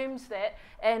assumes that.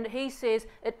 And he says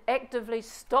it actively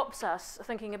stops us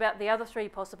thinking about the other 3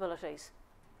 possibilities.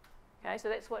 Okay, so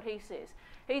that's what he says.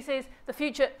 He says the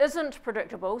future isn't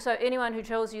predictable. So anyone who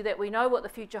tells you that we know what the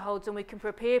future holds and we can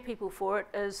prepare people for it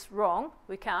is wrong.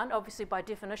 We can't. Obviously, by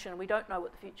definition, we don't know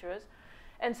what the future is.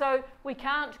 And so we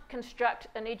can't construct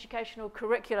an educational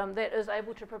curriculum that is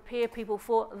able to prepare people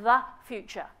for the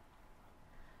future.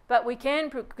 But we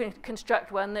can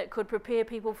construct one that could prepare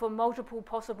people for multiple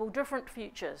possible different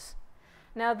futures.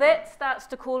 Now that starts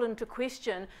to call into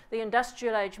question the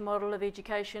industrial age model of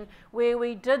education, where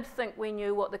we did think we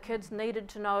knew what the kids needed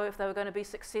to know if they were going to be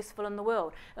successful in the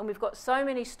world. And we've got so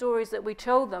many stories that we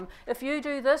tell them, if you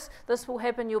do this, this will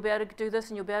happen, you'll be able to do this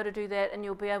and you'll be able to do that, and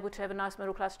you'll be able to have a nice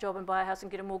middle class job and buy a house and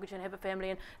get a mortgage and have a family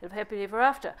and live happily ever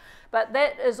after. But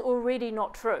that is already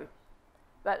not true.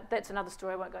 But that's another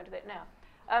story, I won't go into that now.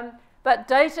 But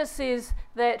data says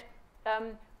that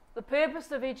the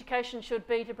purpose of education should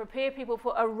be to prepare people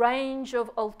for a range of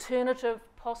alternative,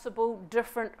 possible,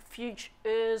 different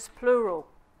futures, plural.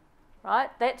 Right?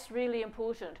 That's really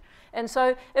important. And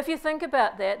so if you think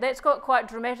about that, that's got quite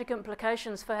dramatic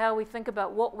implications for how we think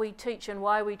about what we teach and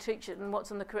why we teach it and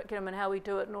what's in the curriculum and how we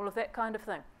do it and all of that kind of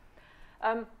thing.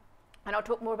 And I'll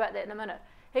talk more about that in a minute.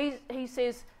 He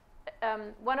says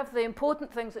one of the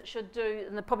important things it should do,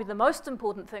 and probably the most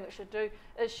important thing it should do,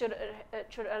 is it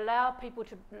should allow people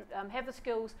to have the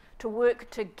skills to work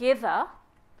together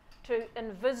to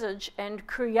envisage and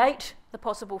create the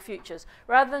possible futures.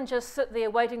 Rather than just sit there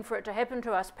waiting for it to happen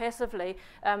to us passively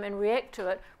and react to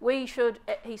it, we should,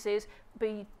 he says,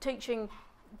 be teaching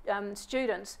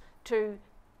students to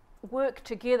work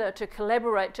together, to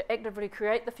collaborate, to actively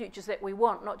create the futures that we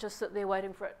want, not just sit there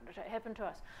waiting for it to happen to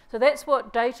us. So that's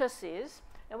what data says.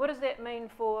 Now what does that mean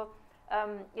for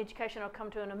education? I'll come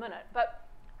to in a minute. But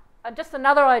just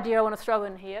another idea I want to throw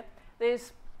in here.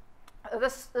 There's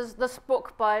this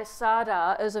book by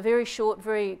Sardar is a very short,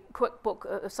 very quick book,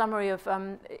 a summary of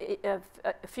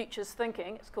futures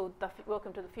thinking. It's called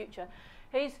Welcome to the Future.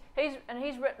 He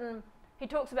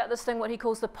talks about this thing, what he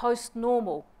calls the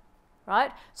post-normal.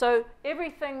 Right? So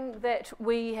everything that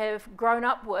we have grown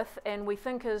up with and we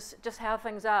think is just how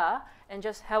things are and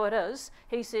just how it is,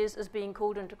 he says, is being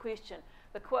called into question.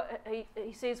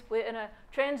 He says we're in a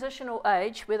transitional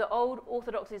age where the old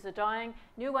orthodoxies are dying,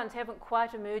 new ones haven't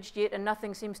quite emerged yet, and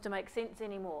nothing seems to make sense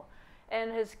anymore.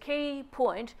 And his key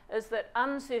point is that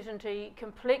uncertainty,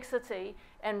 complexity,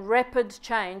 and rapid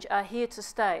change are here to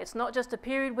stay. It's not just a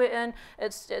period we're in,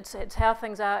 it's how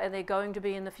things are and they're going to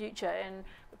be in the future. And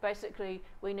basically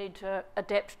we need to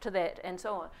adapt to that and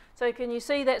so on. So can you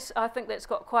see I think that's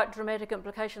got quite dramatic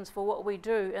implications for what we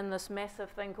do in this massive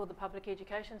thing called the public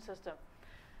education system.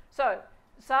 So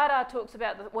Sardar talks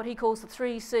about what he calls the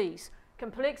 3 C's.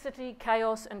 Complexity,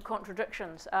 chaos and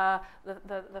contradictions are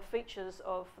the features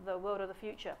of the world of the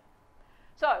future.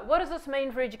 So what does this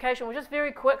mean for education? Well, just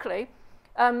very quickly,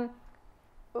 the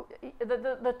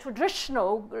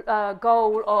traditional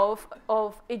goal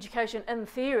of education in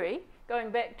theory, going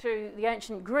back to the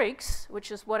ancient Greeks,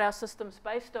 which is what our system's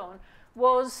based on,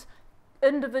 was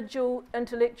individual,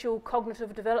 intellectual,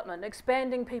 cognitive development,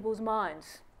 expanding people's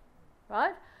minds,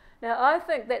 right? Now, I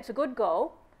think that's a good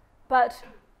goal, but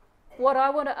what I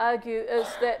want to argue is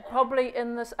that probably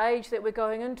in this age that we're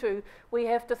going into, we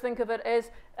have to think of it as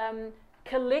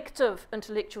collective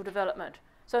intellectual development.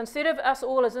 So instead of us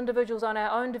all as individuals on our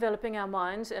own developing our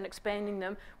minds and expanding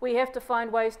them, we have to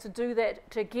find ways to do that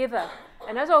together.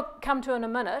 And as I'll come to in a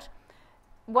minute,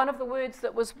 one of the words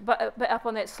that was up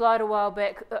on that slide a while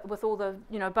back with all the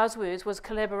buzzwords was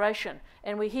collaboration.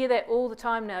 And we hear that all the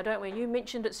time now, don't we? You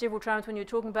mentioned it several times when you were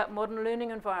talking about modern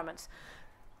learning environments.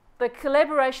 The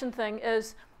collaboration thing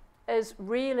is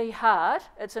really hard.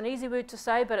 It's an easy word to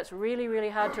say, but it's really, really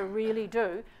hard to really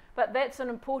do. But that's an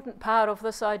important part of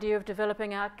this idea of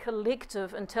developing our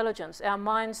collective intelligence, our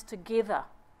minds together,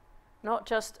 not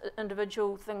just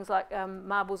individual things like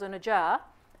marbles in a jar,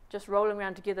 just rolling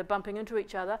around together, bumping into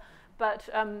each other, but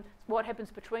what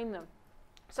happens between them.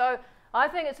 So I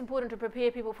think it's important to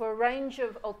prepare people for a range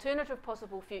of alternative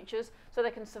possible futures so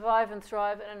they can survive and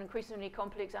thrive in an increasingly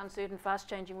complex, uncertain,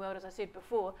 fast-changing world, as I said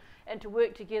before, and to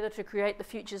work together to create the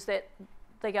futures that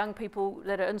the young people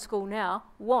that are in school now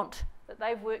want, that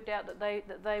they've worked out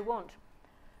that they want.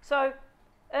 So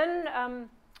in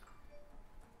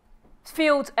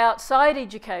fields outside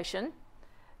education,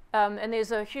 and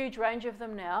there's a huge range of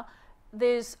them now,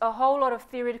 there's a whole lot of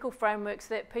theoretical frameworks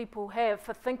that people have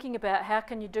for thinking about how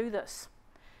can you do this.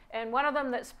 And one of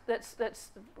them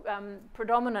that's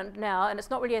predominant now, and it's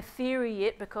not really a theory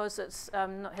yet because it's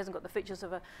hasn't got the features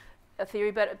of a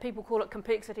theory, but people call it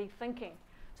complexity thinking.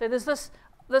 So there's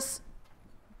this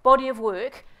body of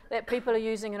work that people are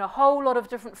using in a whole lot of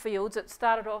different fields. It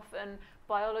started off in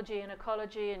biology and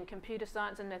ecology and computer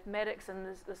science and mathematics and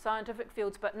the scientific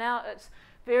fields, but now it's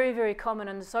very, very common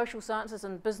in the social sciences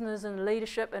and business and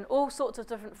leadership and all sorts of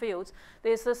different fields.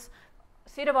 There's this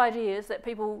set of ideas that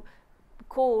people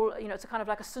call, it's a kind of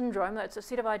like a syndrome, it's a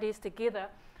set of ideas together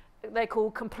they call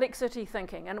complexity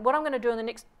thinking. And what I'm going to do in the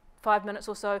next 5 minutes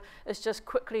or so is just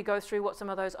quickly go through what some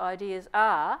of those ideas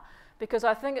are, because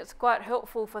I think it's quite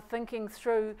helpful for thinking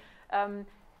through,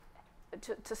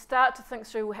 to start to think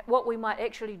through what we might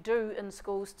actually do in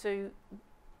schools to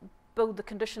build the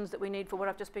conditions that we need for what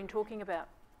I've just been talking about.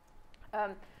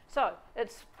 So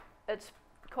it's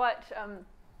quite,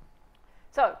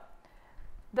 so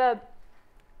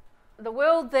the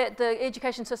world that the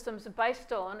education systems are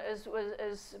based on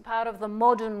is part of the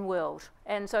modern world,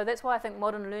 and so that's why I think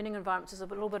modern learning environments is a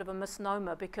little bit of a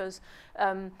misnomer, because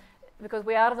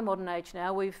we're out of the modern age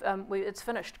now. It's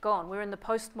finished, gone. We're in the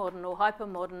postmodern or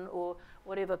hypermodern or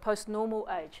whatever post-normal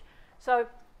age. So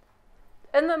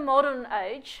in the modern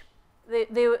age,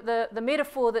 the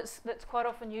metaphor that's quite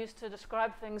often used to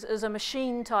describe things is a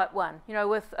machine type one,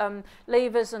 with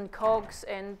levers and cogs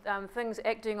and things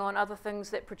acting on other things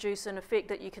that produce an effect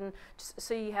that you can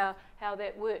see how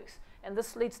that works. And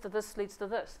this leads to this, leads to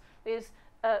this. There's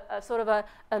a sort of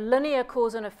a linear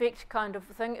cause and effect kind of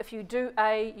thing. If you do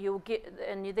A, you'll get,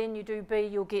 and then you do B,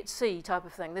 you'll get C type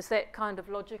of thing. There's that kind of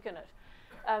logic in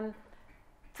it.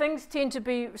 Things tend to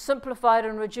be simplified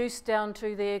and reduced down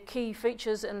to their key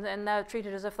features, and they're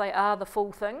treated as if they are the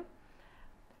full thing.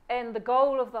 And the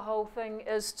goal of the whole thing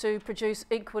is to produce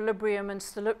equilibrium and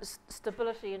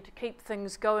stability and to keep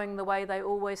things going the way they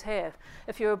always have.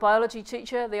 If you're a biology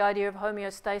teacher, the idea of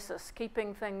homeostasis,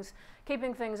 keeping things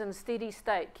in steady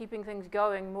state, keeping things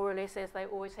going more or less as they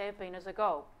always have been as a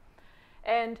goal.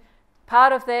 And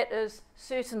part of that is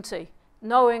certainty,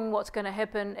 knowing what's going to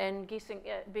happen and guessing,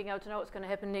 being able to know what's going to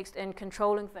happen next and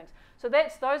controlling things. So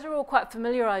those are all quite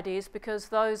familiar ideas, because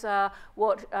those are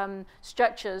what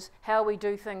structures how we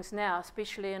do things now,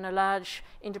 especially in a large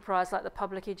enterprise like the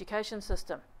public education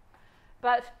system.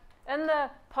 But in the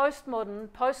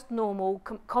postmodern, post-normal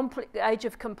age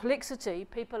of complexity,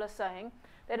 people are saying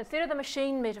that instead of the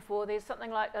machine metaphor, there's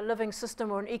something like a living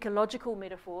system or an ecological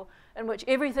metaphor in which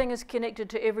everything is connected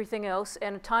to everything else,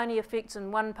 and tiny effects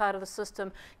in one part of the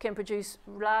system can produce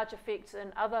large effects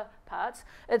in other parts.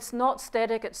 It's not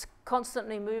static, it's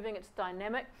constantly moving, it's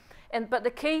dynamic. But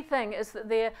the key thing is that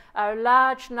there are a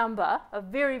large number, a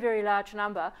very, very large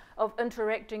number of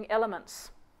interacting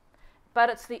elements. But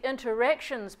it's the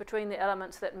interactions between the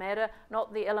elements that matter,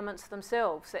 not the elements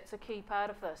themselves. That's a key part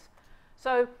of this.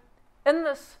 So in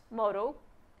this model,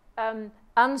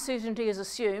 uncertainty is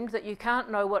assumed, that you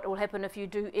can't know what will happen if you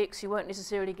do X, you won't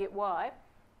necessarily get Y.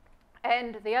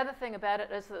 And the other thing about it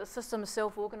is that the system is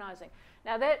self-organising.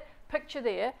 Now that picture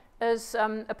there is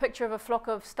a picture of a flock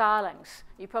of starlings.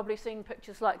 You've probably seen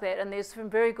pictures like that, and there's some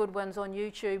very good ones on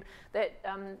YouTube that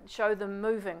show them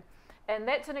moving. And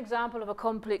that's an example of a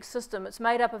complex system. It's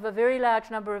made up of a very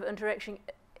large number of interacting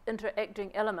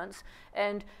elements,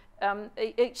 and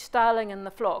each starling in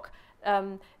the flock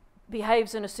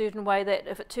behaves in a certain way that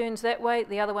if it turns that way,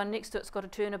 the other one next to it's got to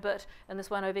turn a bit, and this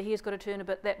one over here's got to turn a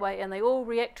bit that way, and they all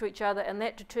react to each other, and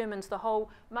that determines the whole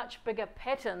much bigger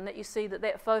pattern that you see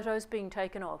that photo's being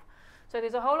taken of. So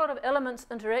there's a whole lot of elements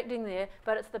interacting there,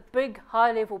 but it's the big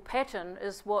high-level pattern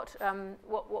is what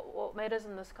matters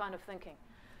in this kind of thinking.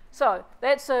 So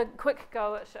that's a quick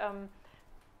go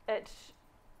at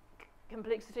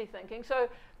complexity thinking. So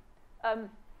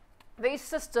these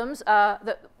systems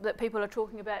that people are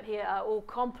talking about here are all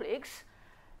complex.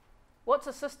 What's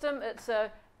a system? It's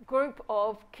a group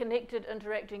of connected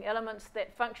interacting elements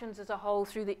that functions as a whole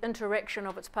through the interaction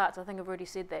of its parts. I think I've already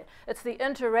said that. It's the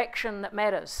interaction that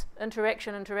matters.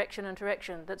 Interaction, interaction,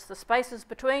 interaction. That's the spaces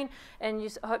between, and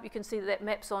I hope you can see that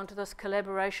maps onto this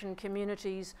collaboration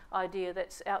communities idea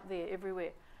that's out there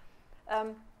everywhere.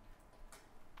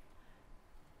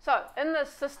 So in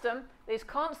this system, there's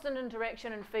constant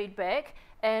interaction and feedback,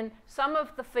 and some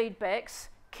of the feedbacks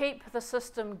keep the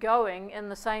system going in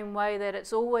the same way that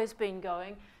it's always been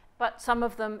going, but some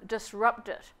of them disrupt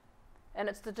it. And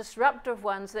it's the disruptive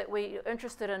ones that we're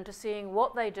interested in, to seeing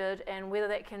what they did and whether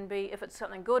that can be, if it's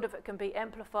something good, if it can be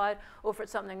amplified, or if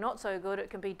it's something not so good, it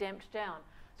can be damped down.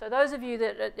 So those of you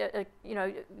that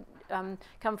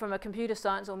come from a computer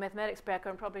science or mathematics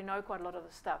background probably know quite a lot of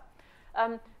this stuff.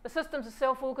 The systems are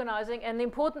self-organising, and the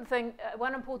important thing,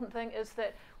 one important thing is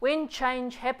that when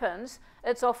change happens,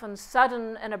 it's often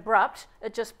sudden and abrupt.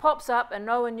 It just pops up and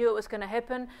no one knew it was going to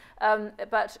happen,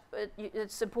 but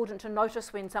it's important to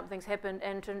notice when something's happened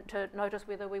and to notice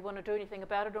whether we want to do anything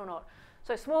about it or not.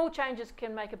 So small changes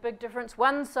can make a big difference.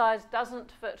 One size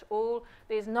doesn't fit all.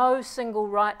 There's no single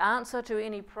right answer to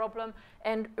any problem,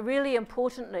 and really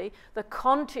importantly, the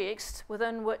context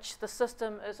within which the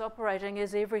system is operating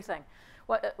is everything.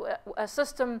 A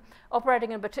system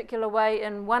operating in a particular way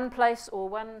in one place or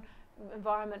one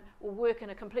environment will work in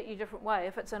a completely different way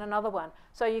if it's in another one.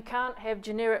 So you can't have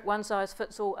generic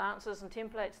one-size-fits-all answers and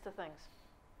templates to things.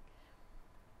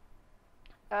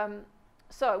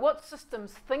 So what's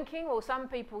systems thinking? Well, some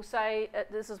people say,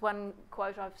 this is one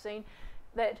quote I've seen,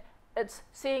 that it's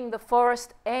seeing the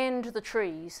forest and the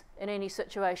trees in any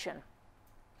situation.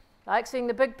 Like seeing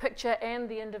the big picture and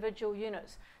the individual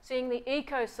units. Seeing the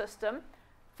ecosystem,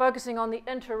 focusing on the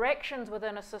interactions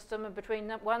within a system and between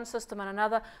one system and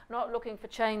another, not looking for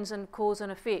chains and cause and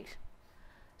effect.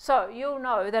 So you'll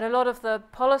know that a lot of the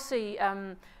policy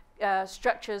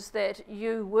structures that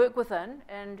you work within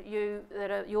and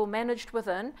you're managed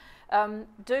within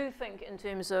do think in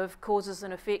terms of causes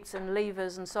and effects and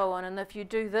levers and so on, and if you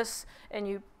do this and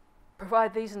you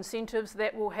provide these incentives,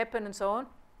 that will happen and so on.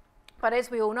 But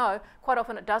as we all know, quite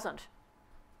often it doesn't.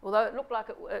 Although it looked like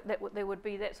there would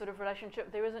be that sort of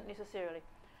relationship, there isn't necessarily.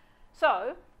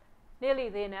 So, nearly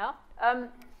there now.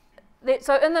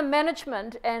 So in the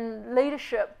management and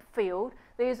leadership field,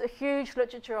 there's a huge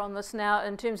literature on this now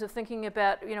in terms of thinking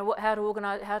about, how to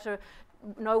organise, how to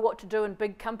know what to do in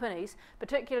big companies,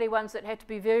 particularly ones that have to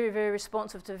be very, very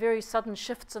responsive to very sudden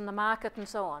shifts in the market and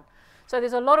so on. So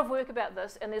there's a lot of work about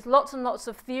this, and there's lots and lots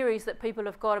of theories that people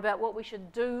have got about what we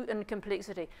should do in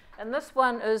complexity. And this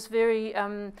one is very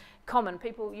common.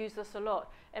 People use this a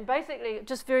lot. And basically,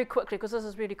 just very quickly, because this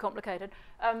is really complicated,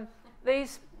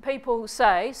 these people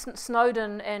say,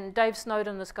 Snowden, and Dave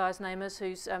Snowden, this guy's name is,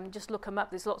 who's, just look him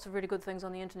up, there's lots of really good things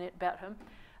on the internet about him.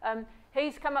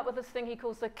 He's come up with this thing he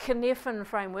calls the Cynefin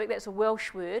framework. That's a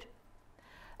Welsh word.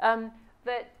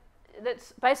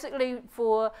 That's basically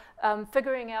for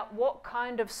figuring out what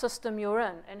kind of system you're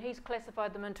in, and he's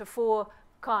classified them into 4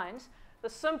 kinds. The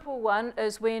simple one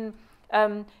is when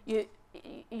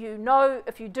you know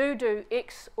if you do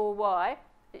X or Y,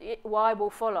 Y will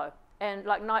follow, and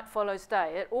like night follows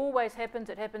day. It always happens,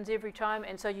 it happens every time,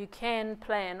 and so you can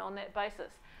plan on that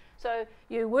basis. So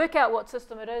you work out what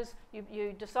system it is,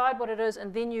 you decide what it is,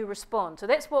 and then you respond. So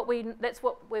that's what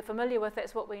we're familiar with,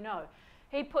 that's what we know.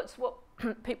 He puts what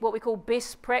we call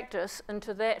best practice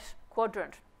into that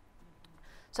quadrant.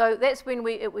 So that's when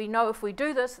we know if we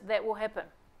do this, that will happen.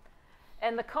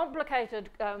 And the complicated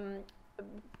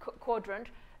quadrant,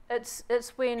 it's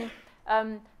when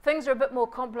things are a bit more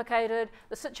complicated,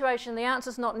 the situation, the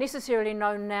answer's not necessarily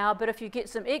known now, but if you get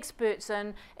some experts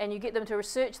in and you get them to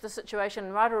research the situation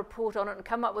and write a report on it and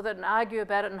come up with it and argue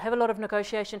about it and have a lot of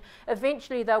negotiation,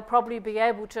 eventually they'll probably be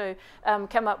able to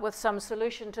come up with some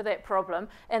solution to that problem,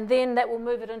 and then that will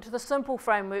move it into the simple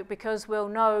framework because we'll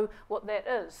know what that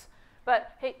is.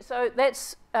 But so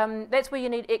that's where you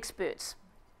need experts.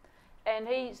 And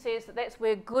he says that that's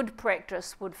where good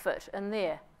practice would fit in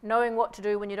there, knowing what to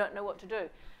do when you don't know what to do.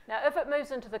 Now, if it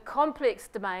moves into the complex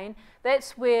domain,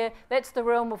 that's the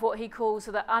realm of what he calls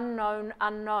the unknown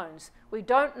unknowns. We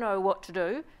don't know what to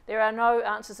do. There are no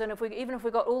answers, and even if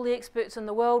we got all the experts in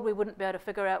the world, we wouldn't be able to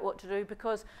figure out what to do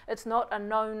because it's not a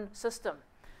known system.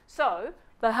 So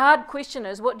the hard question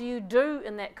is, what do you do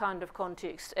in that kind of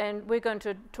context? And we're going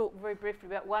to talk very briefly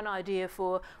about one idea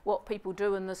for what people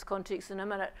do in this context in a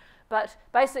minute. But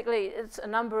basically, it's a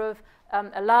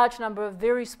large number of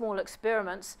very small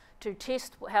experiments to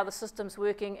test how the system's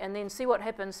working and then see what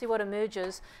happens, see what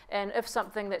emerges, and if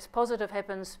something that's positive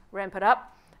happens, ramp it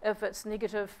up. If it's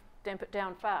negative, damp it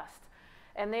down fast.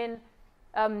 And then,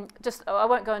 I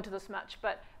won't go into this much,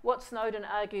 but what Snowden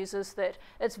argues is that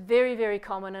it's very, very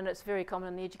common, and it's very common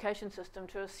in the education system,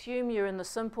 to assume you're in the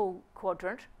simple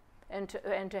quadrant and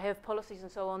to have policies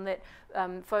and so on that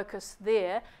focus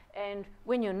there. And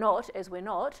when you're not, as we're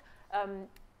not,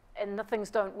 and the things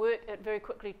don't work, it very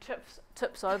quickly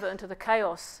tips over into the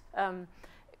chaos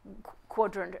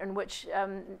quadrant, in which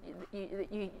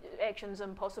action's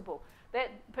impossible.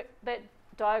 That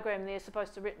diagram there is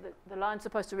supposed to the line's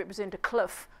supposed to represent a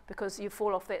cliff, because you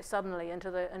fall off that suddenly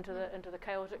into the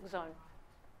chaotic zone.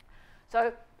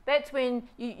 So that's when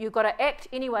you've got to act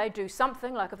anyway, do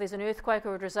something, like if there's an earthquake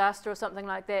or a disaster or something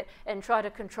like that, and try to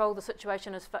control the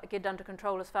situation, get under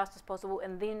control as fast as possible,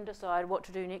 and then decide what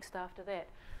to do next after that.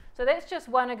 So that's just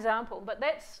one example, but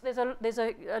there's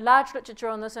a large literature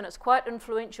on this, and it's quite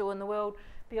influential in the world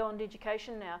beyond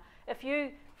education now. If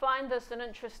you find this an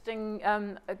interesting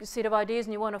set of ideas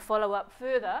and you want to follow up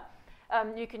further,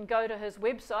 you can go to his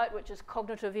website, which is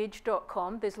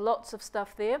cognitiveedge.com. There's lots of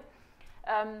stuff there.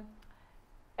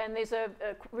 And there's a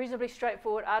reasonably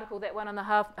straightforward article, that one in the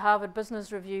Harvard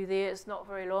Business Review there. It's not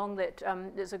very long.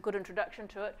 There's a good introduction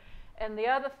to it. And the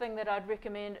other thing that I'd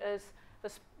recommend is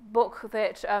this book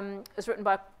that is written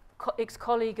by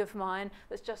ex-colleague of mine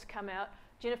that's just come out,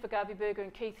 Jennifer Garvey-Berger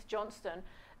and Keith Johnston.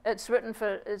 It's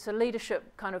a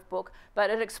leadership kind of book, but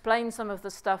it explains some of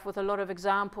the stuff with a lot of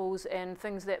examples and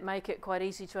things that make it quite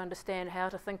easy to understand how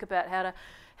to think about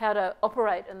how to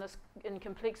operate in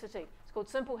complexity. It's called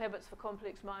Simple Habits for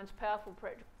Complex Minds, Powerful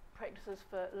Practices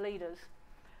for Leaders.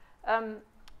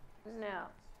 Now,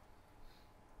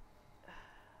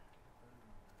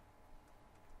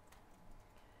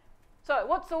 so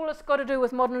what's all this got to do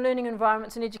with modern learning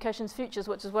environments and education's futures,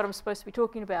 which is what I'm supposed to be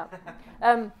talking about?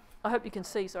 I hope you can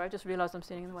see. Sorry, I just realised I'm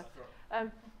standing in the way.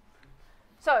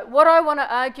 So what I want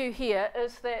to argue here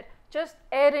is that just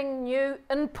adding new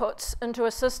inputs into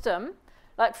a system,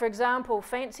 like for example,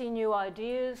 fancy new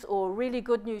ideas or really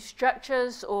good new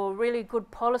structures or really good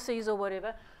policies or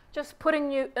whatever, just putting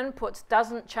new inputs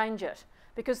doesn't change it,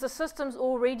 because the system's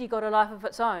already got a life of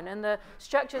its own, and the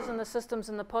structures and the systems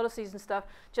and the policies and stuff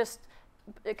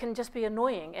it can just be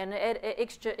annoying and add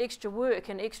extra work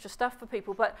and extra stuff for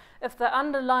people. But if the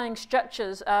underlying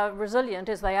structures are resilient,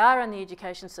 as they are in the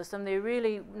education system, they're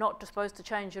really not disposed to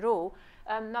change at all,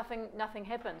 nothing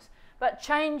happens. But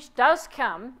change does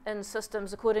come in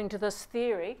systems, according to this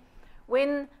theory,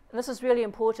 when, this is really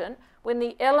important, when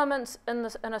the elements in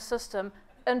a system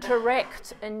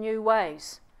interact in new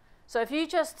ways. So if you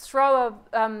just throw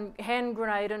a hand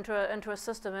grenade into a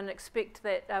system and expect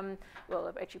that,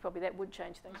 well, actually probably that would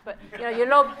change things, but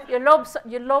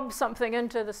you lob something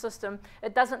into the system,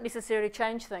 it doesn't necessarily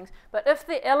change things. But if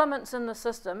the elements in the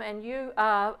system, and you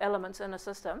are elements in a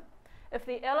system, if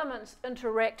the elements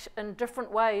interact in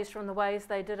different ways from the ways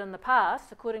they did in the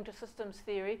past, according to systems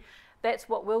theory, that's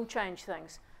what will change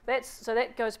things. So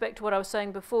that goes back to what I was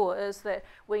saying before, is that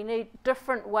we need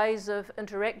different ways of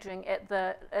interacting at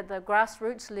the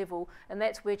grassroots level, and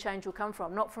that's where change will come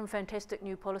from, not from fantastic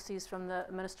new policies from the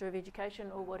Minister of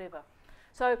Education or whatever.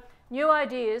 So new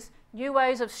ideas, new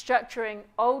ways of structuring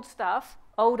old stuff,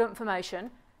 old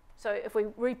information. So if we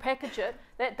repackage it,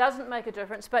 that doesn't make a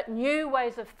difference, but new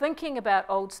ways of thinking about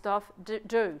old stuff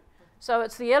do. So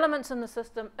it's the elements in the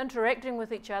system interacting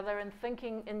with each other and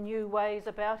thinking in new ways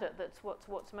about it that's what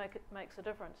makes a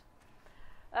difference.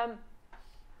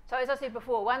 So as I said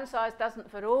before, one size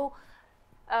doesn't fit all.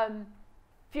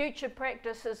 Future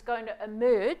practice is going to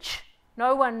emerge.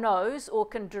 No one knows or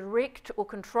can direct or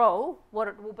control what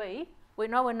it will be.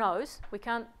 No one knows. We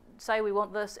can't say we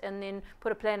want this and then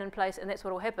put a plan in place and that's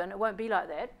what will happen. It won't be like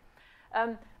that.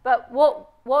 But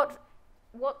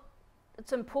what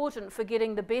it's important for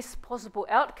getting the best possible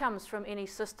outcomes from any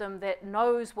system that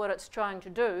knows what it's trying to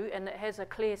do and that has a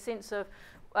clear sense of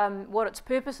what its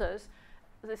purpose is.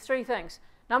 There's three things.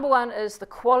 Number one is the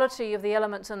quality of the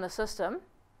elements in the system.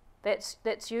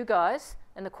 That's you guys,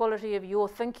 and the quality of your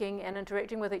thinking and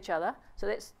interacting with each other. So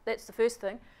that's the first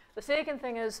thing. The second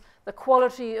thing is the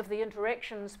quality of the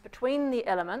interactions between the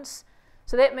elements.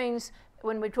 So that means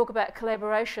when we talk about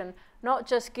collaboration, not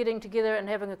just getting together and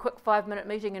having a quick 5-minute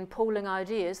meeting and pooling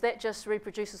ideas, that just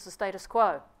reproduces the status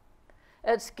quo.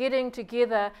 It's getting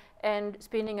together and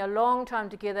spending a long time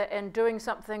together and doing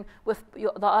something with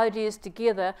the ideas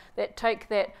together that take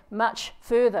that much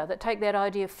further, that take that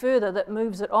idea further, that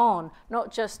moves it on.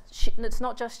 Not just it's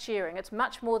not just sharing, it's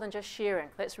much more than just sharing.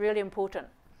 That's really important.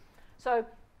 So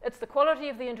it's the quality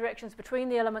of the interactions between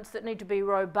the elements that need to be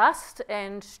robust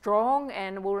and strong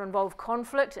and will involve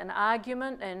conflict and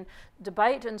argument and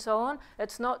debate and so on.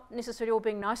 It's not necessarily all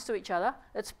being nice to each other.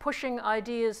 It's pushing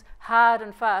ideas hard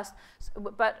and fast,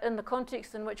 but in the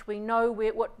context in which we know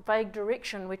what vague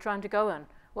direction we're trying to go in,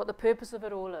 what the purpose of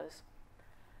it all is.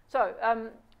 So,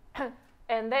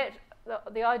 and that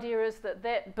the idea is that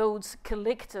that builds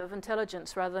collective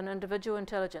intelligence rather than individual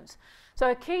intelligence. So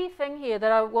a key thing here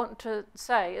that I want to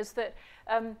say is that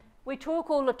we talk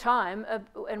all the time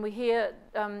and we hear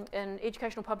in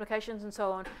educational publications and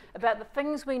so on about the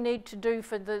things we need to do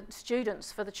for the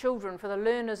students, for the children, for the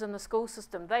learners in the school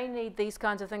system. They need these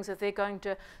kinds of things if they're going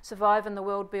to survive in the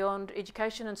world beyond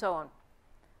education and so on,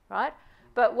 right?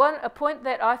 But a point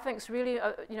that I think is really,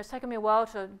 it's taken me a while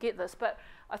to get this, but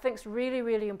I think it's really,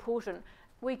 really important.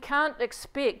 We can't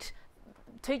expect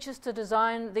teachers to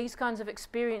design these kinds of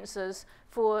experiences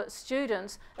for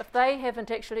students if they haven't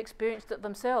actually experienced it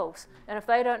themselves, and if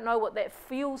they don't know what that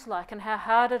feels like and how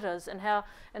hard it is and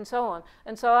so on.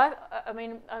 And so I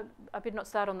better not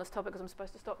start on this topic because I'm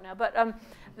supposed to stop now. But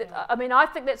I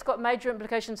think that's got major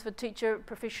implications for teacher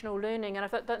professional learning, and I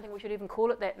don't think we should even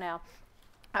call it that now.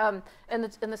 In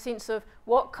the sense of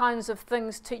what kinds of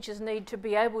things teachers need to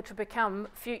be able to become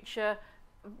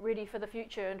ready for the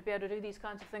future and to be able to do these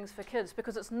kinds of things for kids,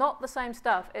 because it's not the same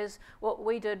stuff as what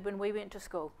we did when we went to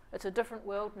school. It's a different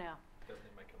world now. Doesn't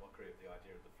it make a mockery of the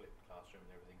idea of the flipped classroom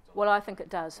and everything? Well, I think it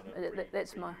does.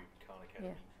 That's my... Yeah.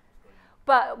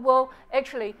 But, well,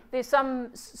 actually, there's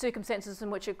some circumstances in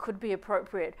which it could be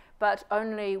appropriate, but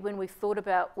only when we've thought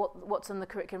about what's in the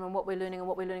curriculum and what we're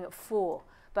learning it for.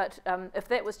 But if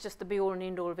that was just the be-all and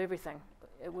end-all of everything,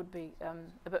 it would be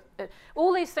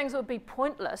all these things would be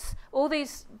pointless. All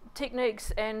these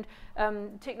techniques and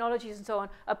technologies and so on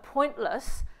are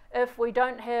pointless if we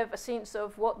don't have a sense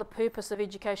of what the purpose of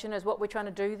education is, what we're trying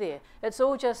to do there. It's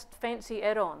all just fancy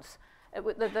add-ons.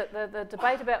 The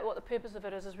debate about what the purpose of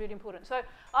it is really important. So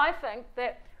I think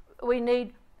that we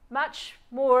need much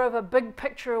more of a big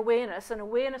picture awareness and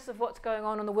awareness of what's going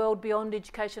on in the world beyond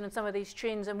education and some of these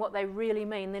trends and what they really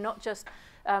mean. They're not just,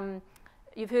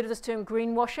 you've heard of this term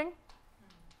greenwashing?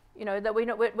 You know, that we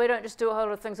don't just do a whole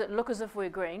lot of things that look as if we're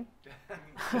green.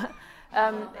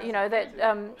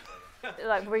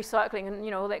 Like recycling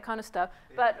and all that kind of stuff.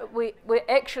 But we're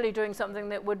actually doing something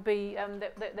that would be,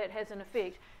 that has an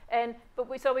effect.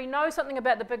 So we know something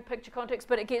about the big picture context,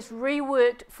 but it gets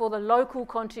reworked for the local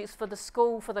context, for the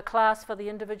school, for the class, for the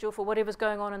individual, for whatever's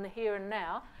going on in the here and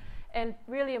now. And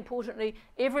really importantly,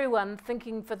 everyone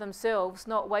thinking for themselves,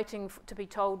 not waiting to be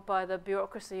told by the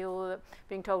bureaucracy or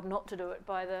being told not to do it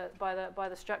by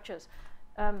the structures.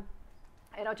 And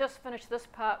I'll just finish this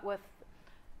part with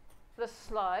this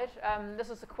slide. This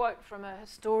is a quote from a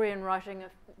historian writing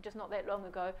just not that long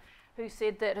ago, who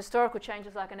said that historical change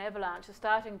is like an avalanche. The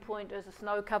starting point is a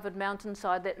snow-covered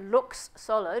mountainside that looks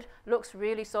solid, looks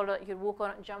really solid, you could walk on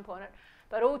it and jump on it,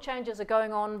 but all changes are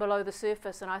going on below the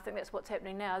surface, and I think that's what's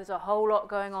happening now. There's a whole lot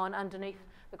going on underneath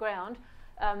the ground,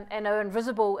 and are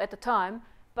invisible at the time,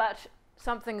 but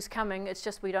something's coming, it's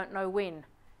just we don't know when.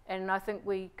 And I think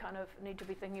we kind of need to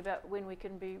be thinking about when we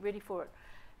can be ready for it.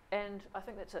 And I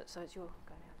think that's it, so it's your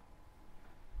go now.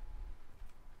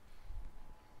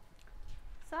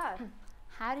 So,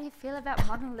 how do you feel about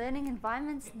modern learning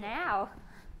environments now?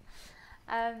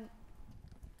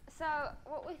 So,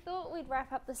 what we thought we'd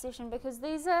wrap up the session, because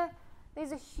these are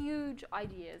huge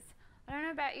ideas. I don't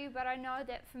know about you, but I know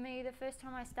that for me, the first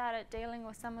time I started dealing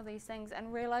with some of these things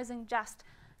and realizing just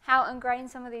how ingrained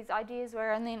some of these ideas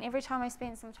were, and then every time I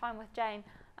spend some time with Jane,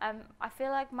 I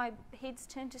feel like my head's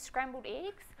turned to scrambled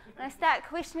eggs, and I start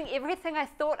questioning everything I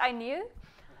thought I knew.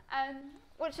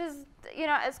 Which is,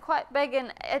 it's quite big,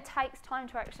 and it takes time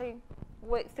to actually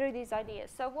work through these ideas.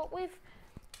 So what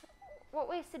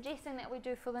we're suggesting that we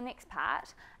do for the next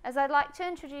part is I'd like to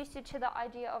introduce you to the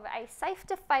idea of a safe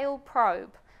to fail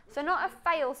probe. So not a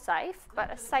fail safe,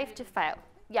 but a safe to fail.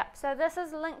 Yeah, so this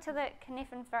is linked to the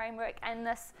Cynefin framework and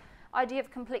this idea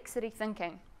of complexity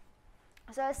thinking.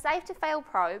 So a safe to fail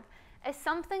probe is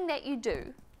something that you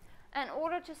do in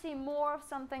order to see more of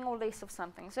something or less of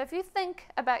something. So if you think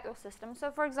about your system,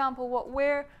 so for example, what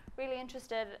we're really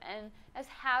interested in is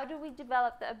how do we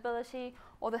develop the ability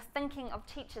or the thinking of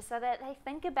teachers so that they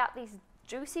think about these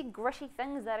juicy, gritty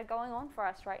things that are going on for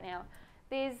us right now.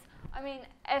 There's, I mean,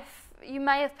 if you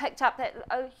may have picked up that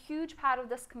a huge part of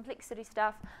this complexity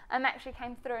stuff actually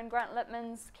came through in Grant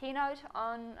Lippman's keynote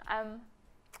on,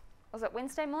 was it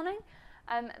Wednesday morning?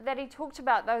 That he talked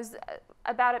about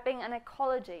about it being an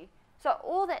ecology. So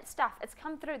all that stuff, it's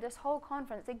come through this whole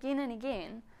conference again and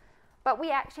again, but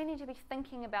we actually need to be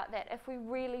thinking about that if we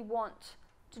really want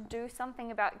to do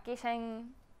something about getting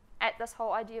at this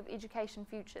whole idea of education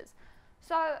futures.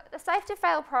 So the Safe to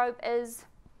Fail probe is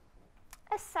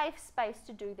a safe space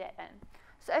to do that in.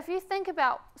 So if you think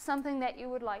about something that you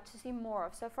would like to see more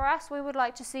of, so for us we would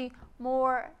like to see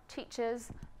more teachers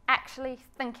actually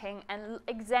thinking and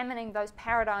examining those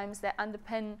paradigms that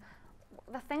underpin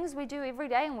the things we do every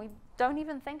day and we don't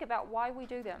even think about why we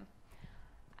do them.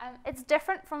 It's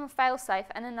different from a fail-safe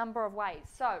in a number of ways.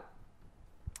 So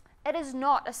it is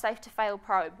not a safe to fail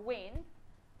probe when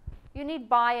you need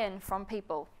buy-in from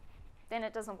people, then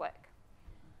it doesn't work.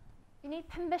 You need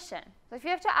permission. So if you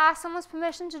have to ask someone's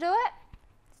permission to do it,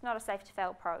 it's not a safe to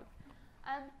fail probe.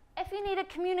 If you need a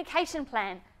communication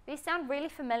plan, these sound really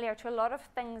familiar to a lot of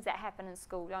things that happen in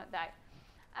school, don't they?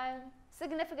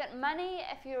 Significant money,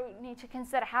 if you need to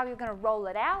consider how you're going to roll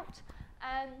it out.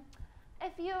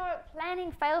 If you're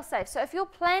planning fail-safe, so if you're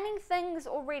planning things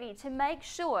already to make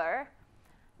sure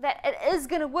that it is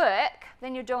going to work,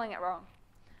 then you're doing it wrong.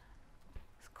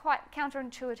 It's quite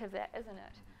counterintuitive, that, isn't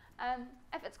it?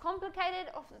 If it's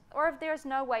complicated or if there is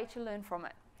no way to learn from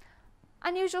it.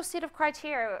 Unusual set of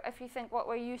criteria if you think what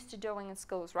we're used to doing in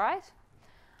schools, right?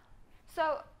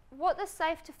 So what the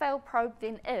Safe to Fail probe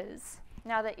then is,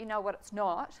 now that you know what it's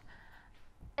not,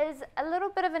 is a little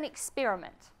bit of an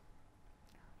experiment.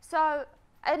 So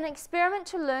an experiment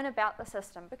to learn about the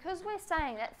system, because we're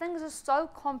saying that things are so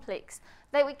complex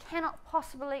that we cannot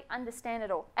possibly understand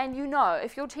it all. And you know,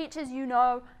 if you're teachers, you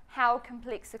know how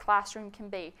complex the classroom can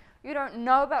be. You don't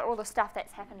know about all the stuff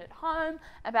that's happened at home,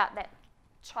 about that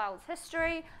child's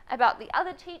history, about the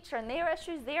other teacher and their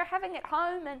issues they're having at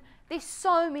home, and there's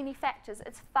so many factors.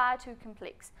 It's far too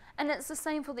complex. And it's the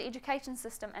same for the education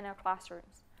system and our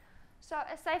classrooms. So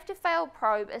a Safe to Fail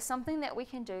probe is something that we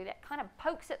can do that kind of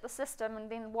pokes at the system and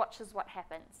then watches what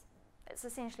happens. It's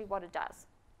essentially what it does.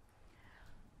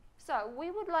 So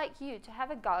we would like you to have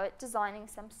a go at designing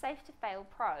some Safe to Fail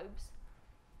probes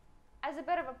as a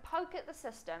bit of a poke at the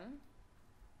system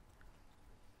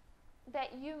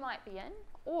that you might be in,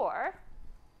 or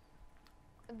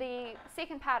the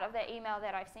second part of that email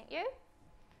that I sent you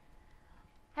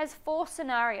has 4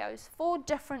 scenarios, 4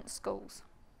 different schools.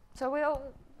 So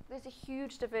there's a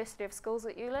huge diversity of schools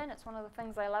at ULIN. It's one of the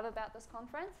things I love about this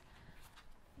conference.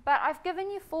 But I've given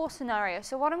you 4 scenarios.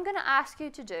 So what I'm going to ask you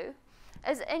to do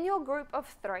is, in your group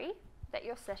of 3 that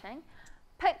you're sitting,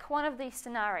 pick one of these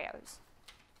scenarios.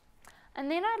 And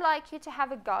then I'd like you to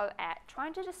have a go at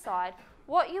trying to decide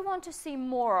what you want to see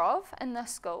more of in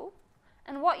this school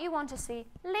and what you want to see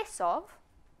less of,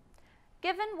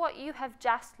 given what you have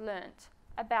just learnt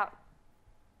about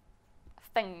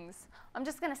things. I'm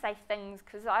just going to say things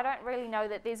because I don't really know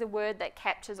that there's a word that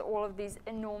captures all of these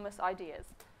enormous ideas.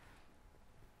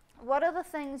 What are the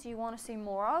things you want to see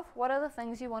more of? What are the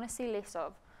things you want to see less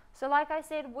of? So like I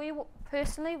said, we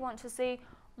personally want to see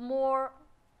more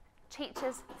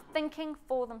teachers thinking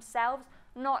for themselves,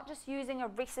 not just using a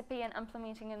recipe and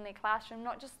implementing in their classroom,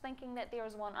 not just thinking that there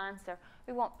is one answer.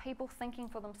 We want people thinking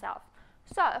for themselves.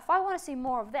 So if I want to see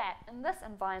more of that in this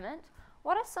environment,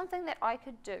 what is something that I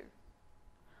could do?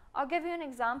 I'll give you an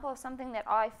example of something that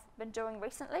I've been doing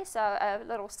recently, so a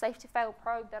little Safe to Fail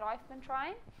probe that I've been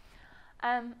trying.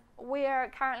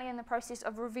 We're currently in the process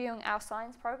of reviewing our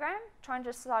science program, trying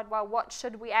to decide, well, what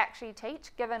should we actually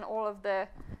teach given all of the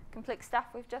complex stuff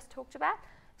we've just talked about.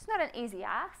 It's not an easy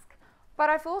ask, but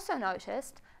I've also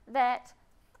noticed that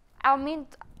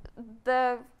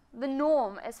the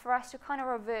norm is for us to kind of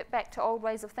revert back to old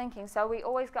ways of thinking. So we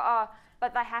always go, oh,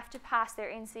 but they have to pass their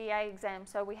NCEA exam,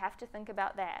 so we have to think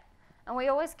about that. And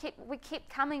we keep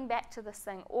coming back to this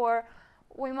thing. Or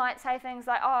we might say things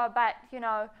like, oh, but, you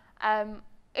know,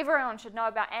 everyone should know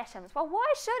about atoms. Well,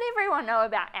 why should everyone know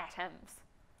about atoms?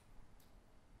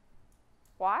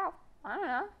 Wow, I don't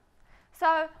know.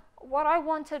 So what I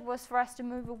wanted was for us to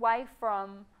move away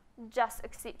from just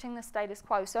accepting the status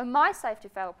quo. So my Safe to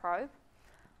Fail probe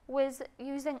was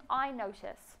using I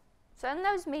notice. So in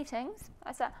those meetings,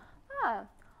 I said,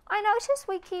 I notice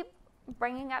we keep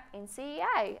bringing up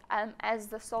NCEA as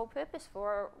the sole purpose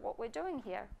for what we're doing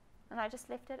here. And I just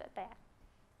left it at that.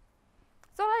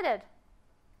 That's all I did.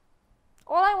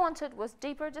 All I wanted was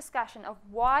deeper discussion of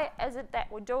why is it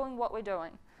that we're doing what we're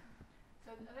doing.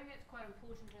 So I think it's quite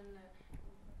important in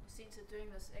the sense of doing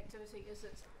this activity is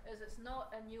it's not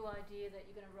a new idea that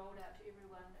you're going to roll out to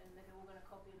everyone and that they're all going to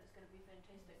copy and it's going to be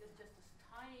fantastic. It's just this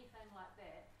tiny thing like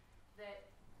that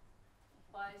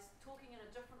by talking in a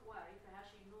different way for how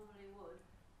she normally would,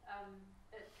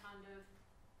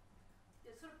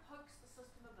 it sort of pokes the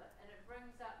system a bit, and it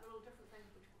brings out little different things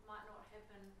which might not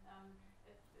happen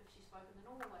if she spoke in the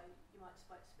normal way you might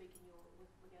speak in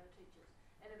with other teachers.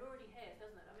 And it already has,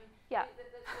 doesn't it? I mean, Yeah.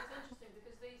 It's interesting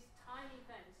because these tiny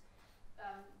things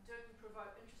do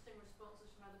provoke interesting responses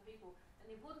from other people.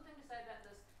 And the important thing to say about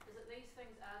this is that these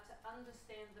things are to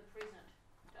understand the present,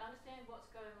 to understand what's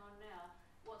going on now,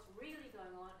 what's really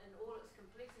going on in all its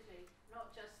complexity,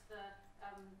 not just the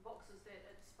boxes that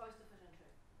it's supposed to fit into,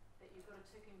 that you've got to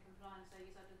tick and comply and say,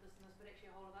 yes, I did this and this, but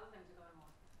actually a whole lot of other things are going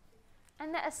on.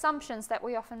 And the assumptions that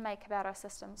we often make about our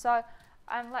system. So,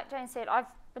 like Jane said, I've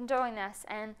been doing this,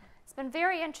 and it's been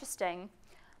very interesting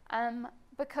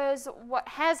because what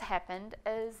has happened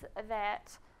is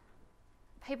that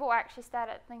people actually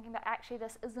started thinking about, actually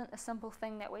this isn't a simple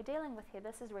thing that we're dealing with here,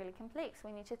 this is really complex,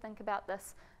 we need to think about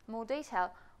this in more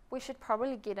detail. We should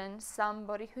probably get in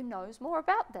somebody who knows more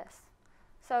about this.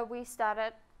 So we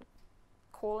started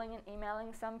calling and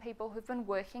emailing some people who've been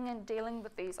working and dealing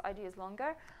with these ideas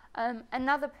longer.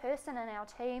 Another person in our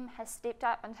team has stepped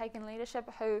up and taken leadership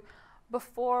who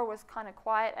before was kind of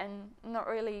quiet and not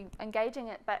really engaging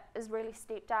it, but is really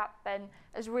stepped up and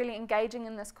is really engaging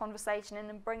in this conversation and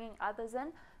in bringing others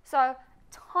in. So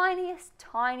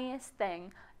tiniest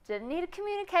thing, didn't need a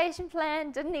communication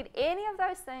plan, didn't need any of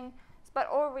those things, but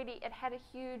already it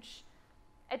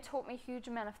taught me a huge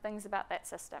amount of things about that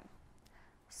system.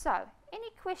 So, any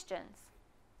questions?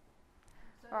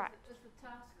 So Right. is the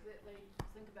task that they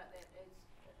think about that as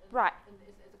Right.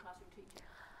 As a classroom teacher?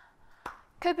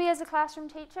 Could be as a classroom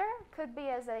teacher, could be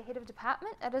as a head of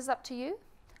department, it is up to you.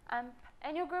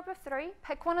 In your group of 3,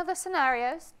 pick one of the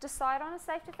scenarios, decide on a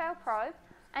safe to fail probe,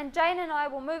 and Jane and I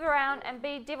will move around and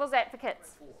be devil's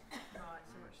advocates.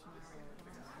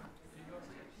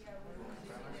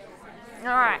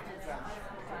 Alright.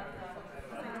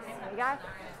 There we go.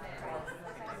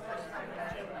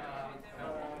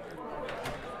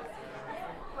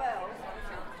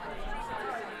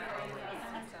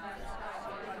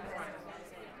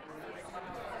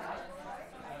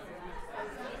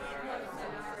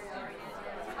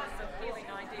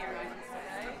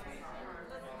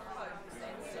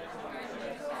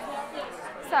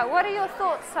 So, what are your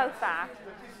thoughts so far?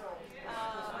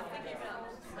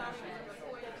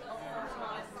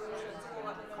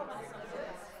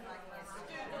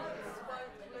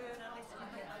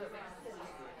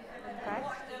 Okay.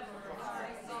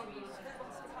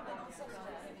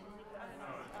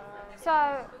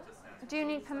 So, do you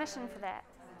need permission for that?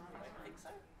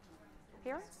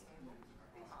 Parents?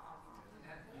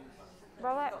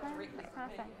 Rollout plan? That kind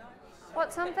of thing.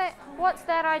 What's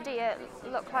that idea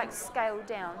look like scaled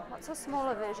down? What's a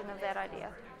smaller version of that idea?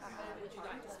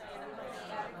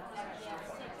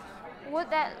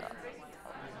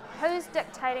 Who's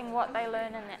dictating what they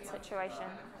learn in that situation?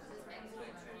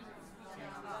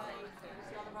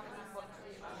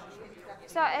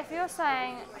 So if you're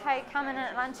saying, hey, come in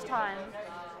at lunchtime,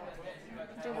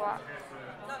 do what?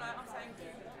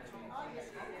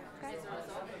 Okay.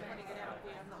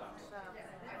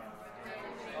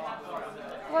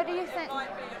 What do you think?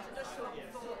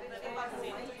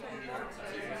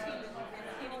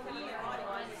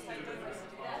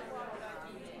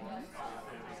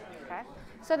 Okay.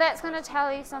 So that's going to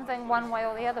tell you something one way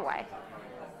or the other way.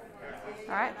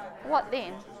 All right. What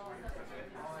then?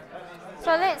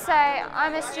 So let's say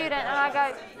I'm a student and I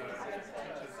go,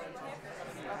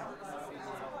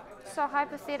 so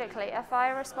hypothetically, if I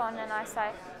respond and I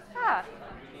say, yeah,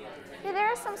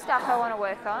 there is some stuff I want to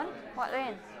work on, what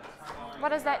then? What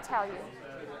does that tell you?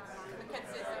 The kid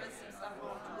says there is some stuff I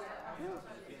want to work on.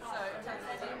 So it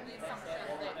tells you the assumption that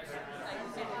they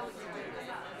will do how you do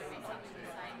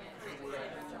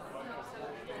it.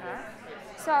 Alright.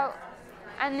 So,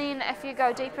 and then if you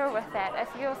go deeper with that, if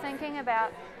you're thinking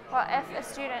about, well,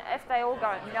 if they all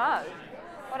go, no,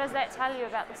 what does that tell you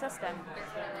about the system?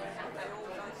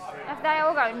 If they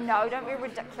all go, no, don't be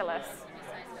ridiculous,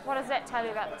 what does that tell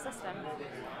you about the system?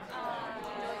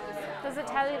 Does it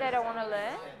tell you they don't want to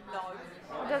learn? No.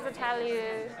 Or does it tell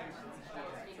you...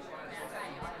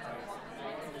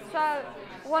 So,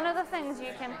 one of the things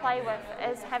you can play with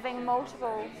is having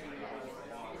multiple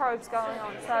probes going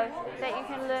on so that you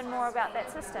can learn more about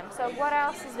that system. So what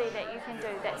else is there that you can do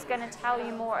that's going to tell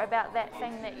you more about that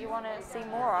thing that you want to see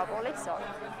more of or less of?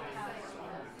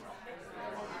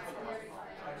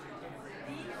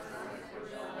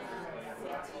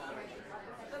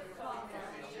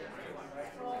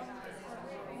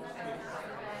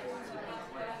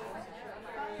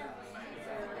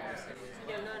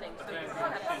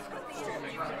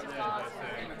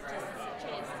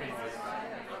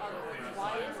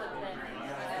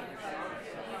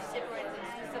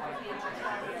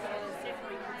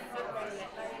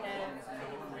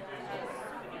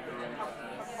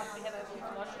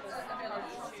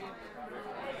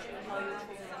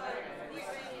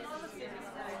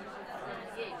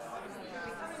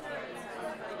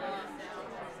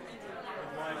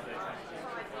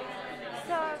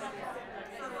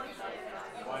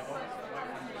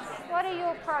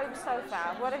 probed so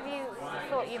far? What have you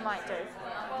thought you might do?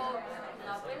 Well,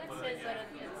 when it says that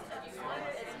it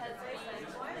has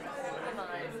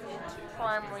organised into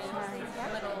primary,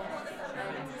 middle,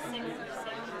 and secondary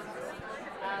sections,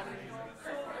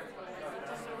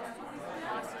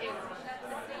 ask you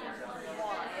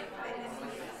why it has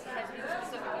been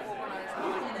specifically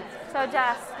organised. So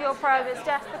just, your probe is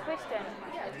just the question?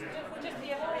 Yeah, just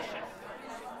the evolution.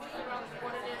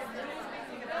 What it is that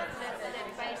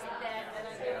based that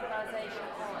organisation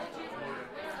on.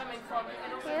 Coming from,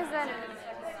 and also Here's an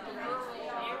the rural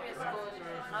areas good,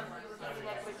 using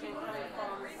that which is coming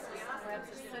from perhaps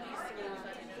a city school.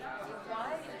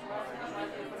 Why the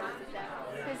organised it that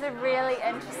way? Here's a really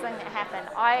interesting that happened.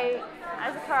 I,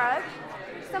 as a probe,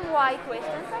 some why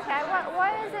questions. Okay,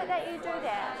 why is it that you do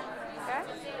that? Okay.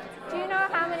 Do you know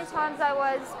how many times I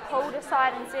was pulled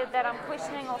aside and said that I'm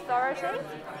questioning authority?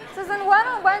 This is in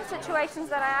one-on-one situations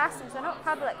that I asked them, so not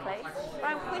publicly, but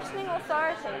I'm questioning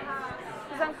authority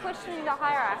because I'm questioning the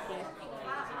hierarchy.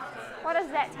 What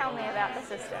does that tell me about the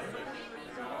system?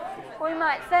 We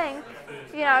might think,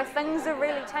 you know, things are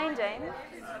really changing,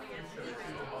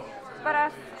 but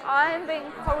if I'm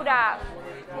being pulled up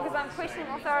because I'm questioning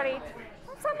authority,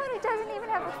 someone who doesn't even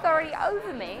have authority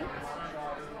over me,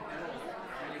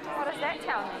 what does that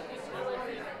tell me?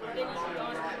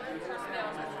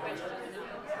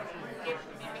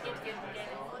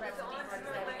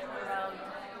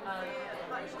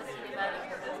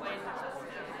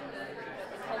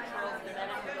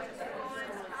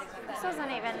 This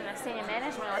wasn't even a senior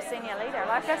management or a senior leader.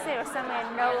 Like I said, it was someone who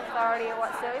had no authority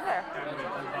whatsoever.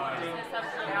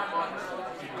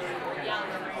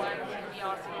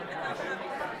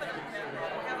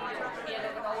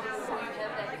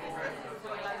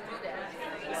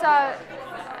 So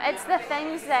it's the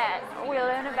things that we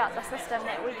learn about the system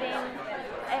that we then,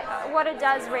 what it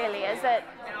does really is it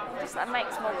just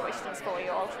makes more questions for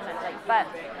you ultimately. But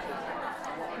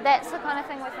that's the kind of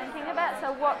thing we're thinking about.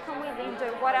 So what can we then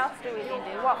do? What else do we then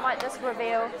do? What might this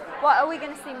reveal? What are we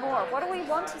going to see more of? What do we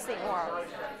want to see more of?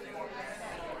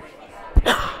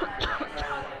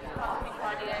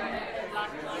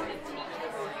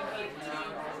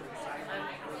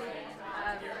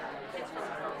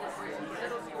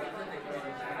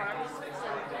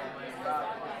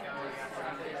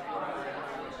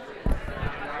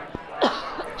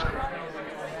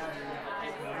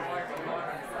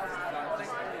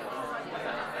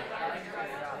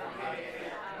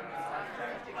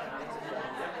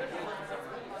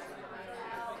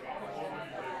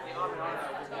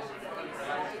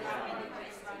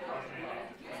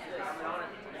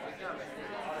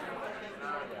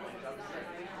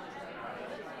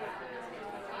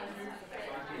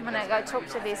 When I go talk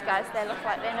to these guys, they look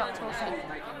like they're not talking.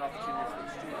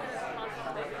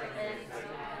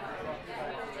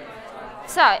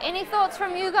 So, any thoughts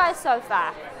from you guys so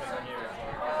far?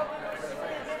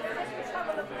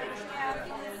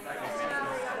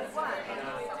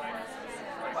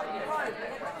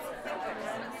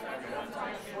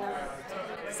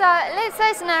 So, let's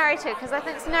say scenario 2, because I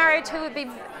think scenario 2 would be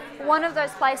one of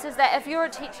those places that if you're a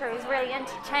teacher who's really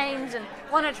into change and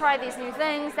want to try these new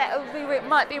things, that it would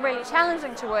might be really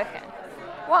challenging to work in.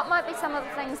 What might be some of the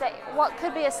things that, what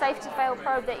could be a safe to fail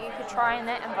probe that you could try in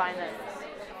that environment?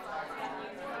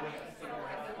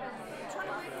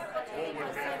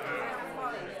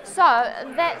 So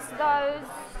that's those,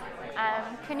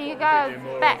 can you go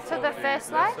back to the first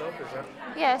slide?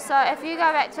 Yeah, so if you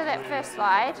go back to that first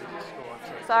slide,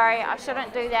 sorry, I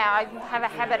shouldn't do that, I have a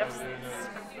habit of,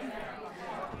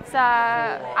 so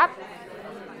up.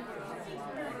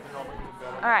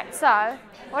 Alright, so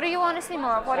what do you want to see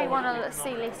more of? What do you want to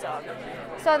see less of?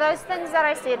 So those things that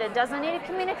I said, it doesn't need a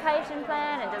communication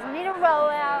plan, it doesn't need a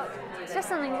rollout. It's just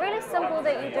something really simple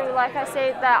that you do, like I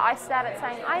said, that I started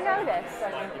saying, I know this.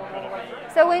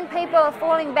 So when people are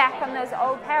falling back on those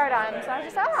old paradigms, I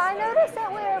just say, oh, I noticed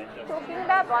that we're talking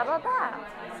about blah, blah, blah.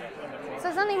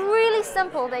 So something really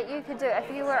simple that you could do if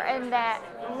you were in that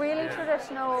really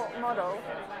traditional model.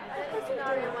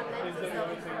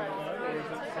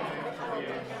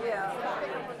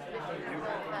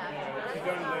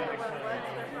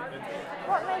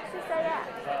 What makes you say that?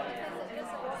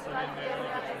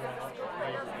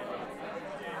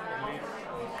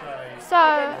 So,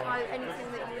 anything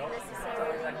that you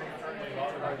necessarily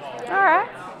alright.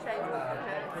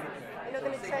 You're not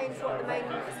going to change what the main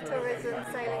tourism,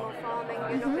 sailing or farming,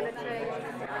 you're not going to change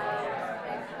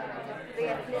the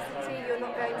ethnicity, you're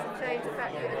not going to change the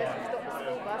fact that you've got the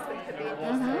school bus, which could be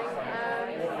interesting.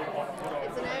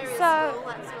 It's an area school,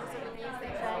 that's not something you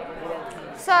can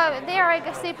change. So there, I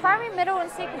guess the primary, middle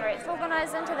and secondary, it's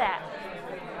organised into that.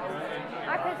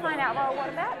 I could find out, well, what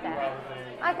about that?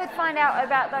 I could find out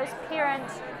about those parent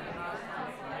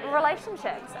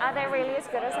relationships. Are they really as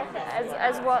good as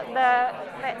what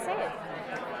that said?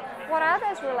 What are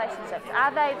those relationships?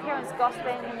 Are they parents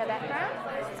gossiping in the background?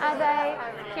 Are they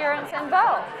parents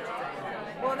involved?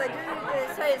 Well, they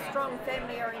say it's strong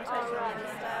family orientation and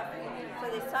stuff. So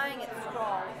they're saying it's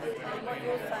strong. And what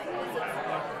you're saying is it's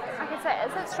strong. I could say,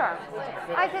 is it strong?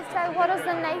 I could say, what is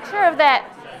the nature of that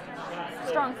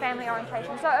strong family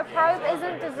orientation? So a probe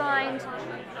isn't designed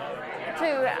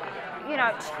to,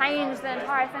 change the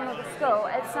entire thing of the school.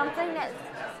 It's something that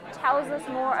tells us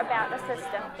more about the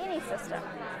system, any system.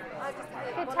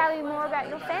 It could tell you more about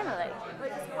your family.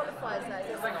 It disqualifies that.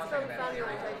 It's like strong family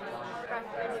orientation.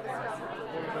 Any of the stuff.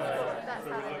 That's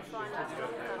how they define that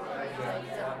strong family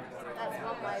orientation. That's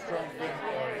one way, but it's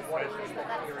making areas is that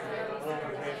that's the areas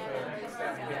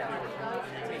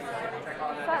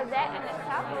So that in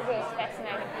itself will be a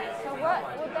fascinating piece. So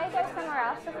would they go somewhere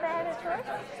else if they had a choice?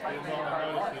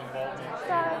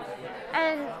 So,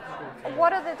 and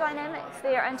what are the dynamics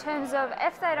there in terms of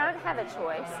if they don't have a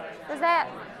choice,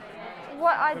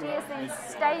 what ideas then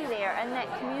stay there in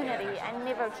that community and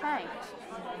never change?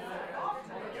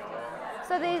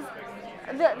 So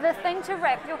the thing to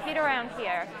wrap your head around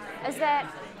here is that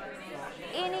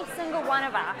any single one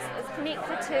of us is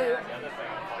connected to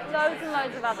loads and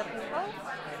loads of other people,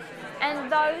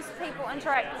 and those people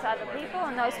interact with other people,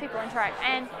 and those people interact.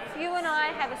 And you and I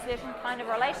have a certain kind of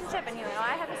relationship, and you and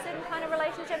I have a certain kind of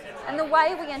relationship, and the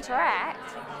way we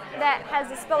interact, that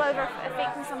has a spillover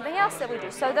effect on something else that we do.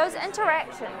 So those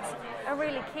interactions are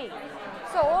really key.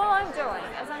 So all I'm doing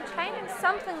is I'm changing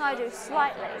something I do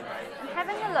slightly and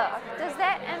having a look, does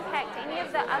that impact any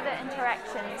of the other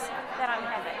interactions that I'm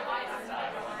having?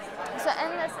 So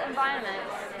in this environment,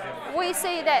 we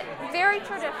see that very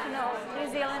traditional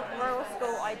New Zealand rural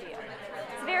school idea.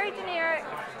 It's very generic,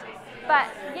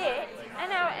 but yet in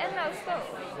those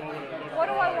schools, what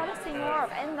do I want to see more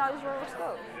of in those rural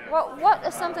schools? What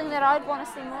is something that I'd want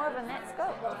to see more of in that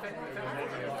school?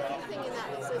 Anything in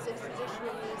that says it's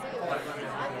traditional New Zealand,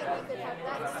 I think you could have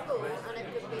that school and it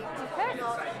could be not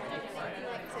connected, learning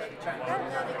environment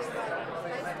based on that.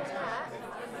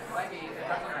 I don't know.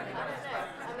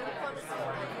 I mean, you can't assume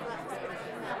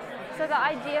that. So the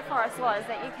idea for us was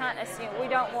that you can't assume, we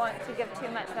don't want to give too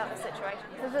much about the situation,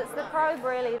 because it's the probe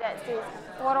really that says,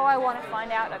 what do I want to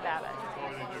find out about it?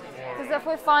 Because if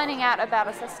we're finding out about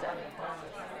a system,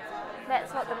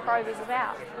 that's what the probe is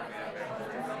about. So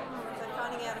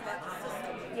finding out about the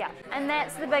system. Yeah, and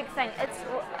that's the big thing.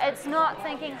 It's not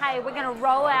thinking, hey, we're going to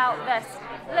roll out this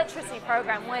literacy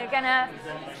program, we're going to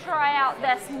try out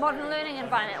this modern learning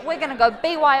environment, we're going to go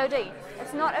BYOD.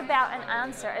 It's not about an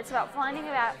answer, it's about finding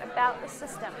out about the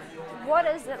system. What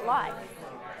is it like?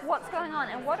 What's going on?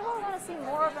 And what do I want to see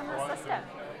more of in the system?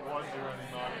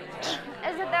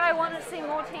 Is it that I want to see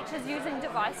more teachers using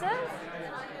devices?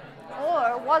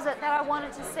 Or was it that I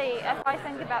wanted to see, if I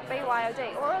think about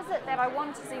BYOD, or is it that I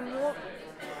wanted to see more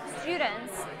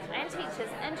students and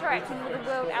teachers interacting with the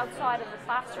world outside of the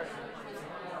classroom?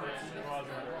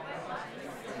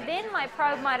 Then my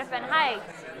probe might have been, hey,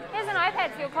 here's an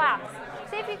iPad for your class.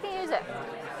 See if you can use it.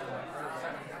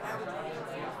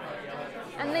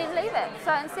 And then leave it.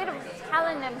 So instead of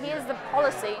telling them, here's the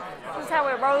policy, this is how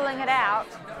we're rolling it out,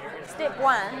 step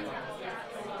one.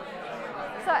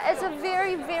 So it's a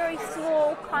very, very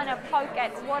small kind of poke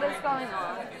at what is going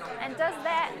on. And does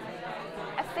that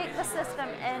affect the system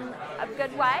in a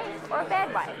good way or a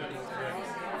bad way?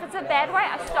 If it's a bad way,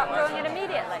 I stop doing it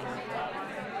immediately.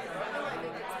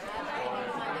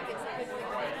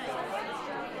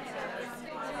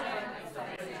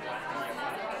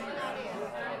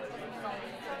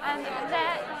 And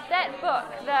that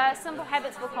book, The Simple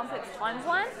Habits for Complex Times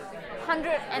one,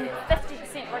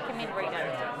 150% recommend reading.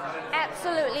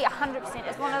 Absolutely 100%.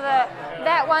 It's one of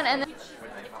that one and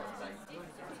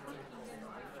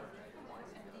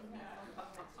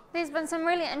there's been some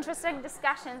really interesting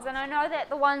discussions, and I know that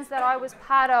the ones that I was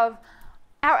part of,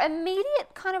 our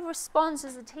immediate kind of response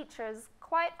as a teacher is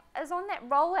on that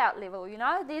rollout level, you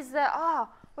know. There's the,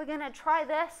 we're going to try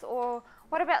this, or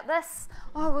what about this?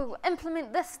 Oh, we'll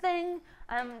implement this thing.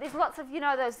 There's lots of,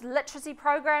 those literacy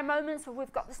program moments where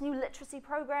we've got this new literacy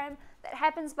program that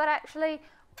happens, but actually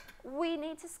we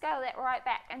need to scale that right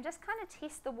back and just kind of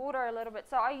test the water a little bit.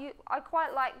 So I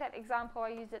quite like that example I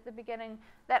used at the beginning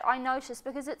that I noticed,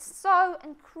 because it's so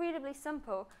incredibly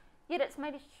simple, yet it's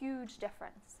made a huge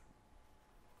difference.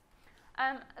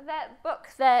 That book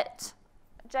that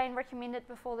Jane recommended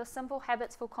before, The Simple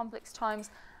Habits for Complex Times,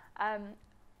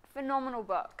 phenomenal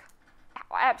book.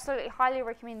 I absolutely highly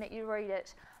recommend that you read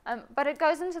it. But it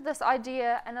goes into this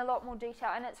idea in a lot more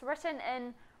detail, and it's written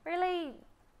in really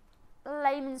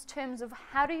layman's terms of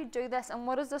how do you do this and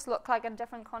what does this look like in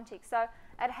different contexts. So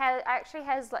it actually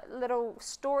has like little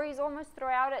stories almost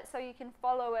throughout it, so you can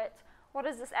follow it. What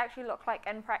does this actually look like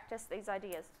in practice, these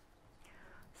ideas?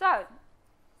 So,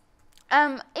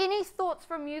 any thoughts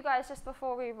from you guys just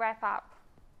before we wrap up?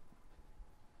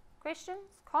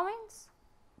 Questions? Comments?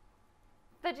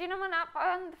 The gentleman up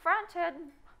on the front had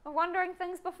wondering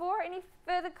things before. Any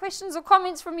further questions or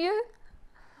comments from you?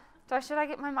 Should I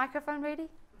get my microphone ready?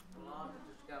 Well,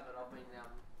 I've discovered I've been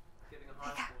giving a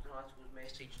high school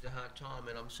maths teachers a hard time,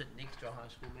 and I'm sitting next to a high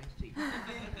school maths teacher.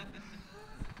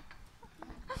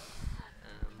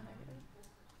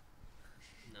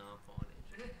 No, I'm fine.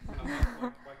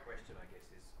 My question, I guess,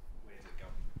 is where's the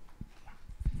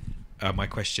government? My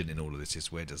question in all of this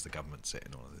is, where does the government sit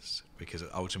in all of this? Because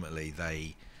ultimately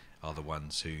they are the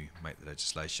ones who make the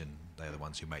legislation, they are the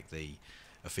ones who make the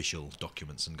official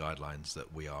documents and guidelines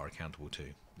that we are accountable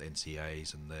to, the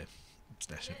NCAs and the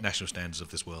national standards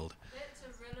of this world. That's a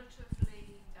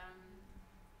relatively,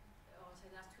 I'd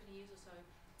say last 20 years or so,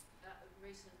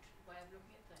 recent way of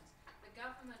looking at things. The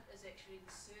government is actually the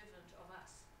servant of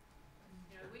us.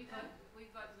 You know, we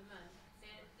vote them in.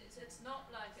 It's not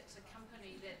like it's a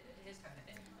company that has,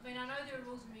 I mean, I know there are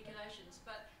rules and regulations,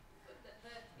 but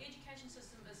the education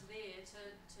system is there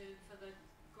for the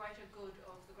greater good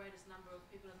of the greatest number of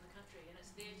people in the country, and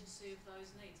it's there to serve those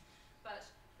needs. But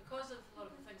because of a lot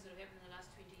of the things that have happened in the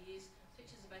last 20 years,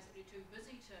 teachers are basically too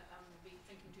busy to be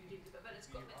thinking too deeply. But it's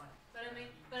got that. But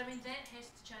I mean that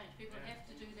has to change. People have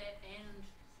to do that and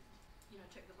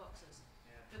tick the boxes,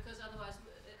 because otherwise,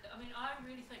 I mean, I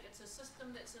really think it's a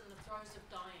system that's in the throes of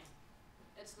dying.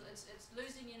 It's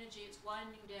losing energy. It's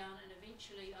winding down, and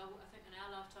eventually, I think in our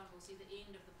lifetime we'll see the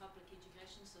end of the public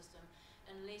education system,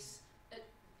 unless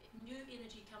new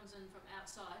energy comes in from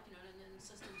outside, in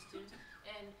systems terms,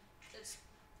 and it's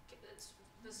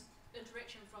this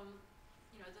interaction from,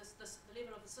 the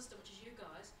level of the system, which is you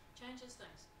guys, changes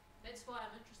things. That's why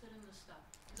I'm interested in this stuff,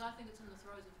 because I think it's in the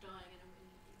throes of dying,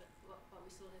 but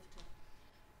we still have to.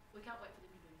 We can't wait for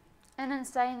them to do anything. And in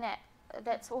saying that,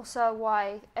 that's also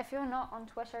why, if you're not on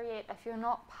Twitter yet, if you're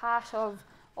not part of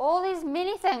all these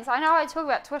many things, I know I talk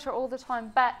about Twitter all the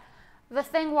time, but the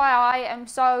thing why I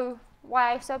so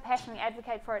passionately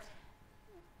advocate for it,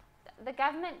 the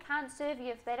government can't serve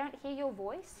you if they don't hear your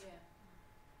voice.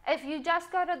 Yeah. If you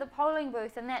just go to the polling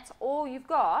booth and that's all you've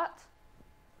got,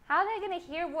 how are they going to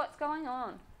hear what's going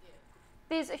on? Yeah.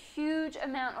 There's a huge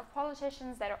amount of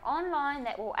politicians that are online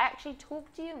that will actually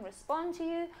talk to you and respond to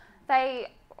you.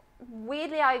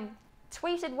 Weirdly, I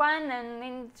tweeted one and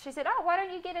then she said, oh, why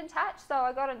don't you get in touch? So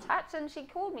I got in touch and she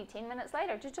called me 10 minutes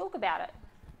later to talk about it.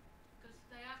 Because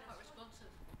they are quite responsive.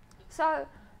 So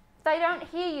they don't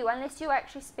hear you unless you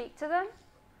actually speak to them.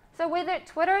 So whether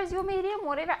Twitter is your medium,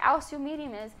 whatever else your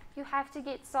medium is, you have to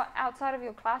get outside of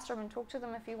your classroom and talk to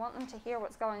them if you want them to hear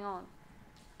what's going on.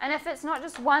 And if it's not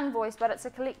just one voice, but it's a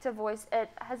collective voice, it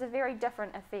has a very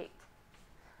different effect.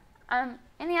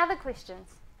 Any other questions?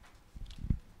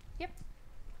 Yep.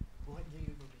 What year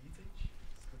level do you teach?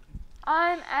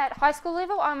 I'm at high school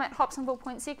level. I'm at Hobsonville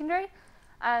Point Secondary,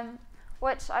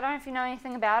 which I don't know if you know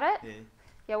anything about it. Yeah.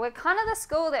 Yeah, we're kind of the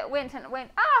school that went,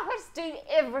 let's do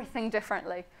everything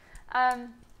differently. But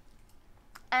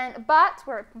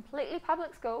we're a completely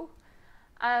public school.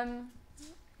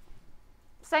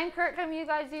 Same curriculum you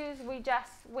guys use, we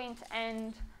just went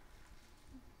and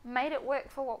made it work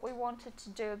for what we wanted to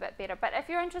do a bit better. But if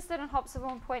you're interested in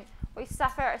Hobsonville Point, we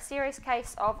suffer a serious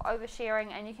case of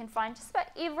oversharing, and you can find just about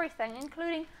everything,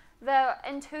 including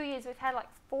in 2 years we've had like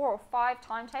 4 or 5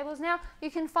 timetables now.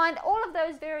 You can find all of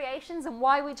those variations and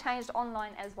why we changed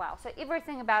online as well. So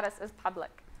everything about us is public.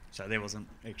 So that wasn't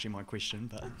actually my question,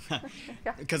 but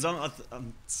because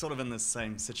I'm sort of in the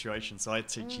same situation. So I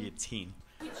teach year 10.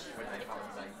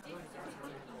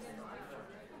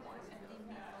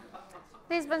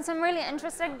 There's been some really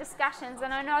interesting discussions,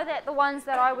 and I know that the ones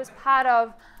that I was part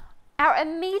of, our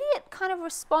immediate kind of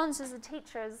response as a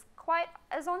teacher is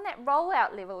on that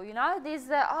rollout level, There's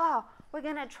we're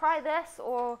going to try this,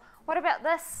 or what about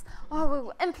this? Oh,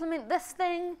 we'll implement this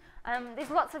thing. There's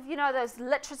lots of, those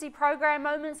literacy program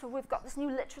moments where we've got this new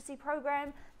literacy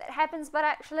program that happens, but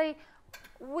actually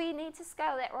we need to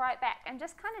scale that right back and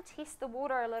just kind of test the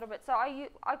water a little bit. So I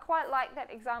quite like that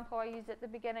example I used at the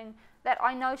beginning that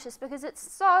I noticed, because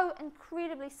it's so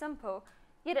incredibly simple,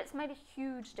 yet it's made a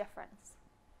huge difference.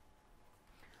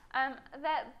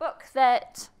 That book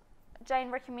that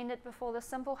Jane recommended before, The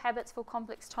Simple Habits for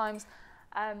Complex Times,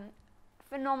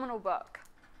 phenomenal book.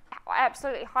 I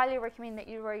absolutely highly recommend that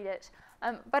you read it.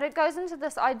 But it goes into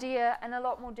this idea in a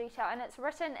lot more detail, and it's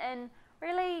written in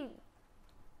really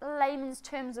layman's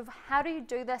terms of how do you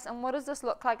do this and what does this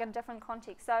look like in different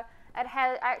contexts. So it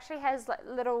actually has like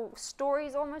little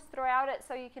stories almost throughout it,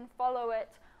 so you can follow it.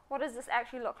 What does this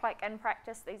actually look like in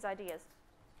practice, these ideas?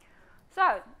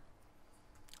 So,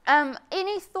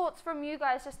 any thoughts from you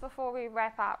guys just before we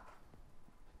wrap up?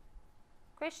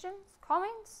 Questions?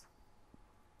 Comments?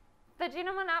 The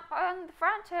gentleman up on the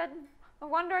front had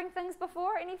wondering things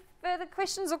before. Any further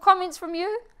questions or comments from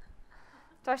you?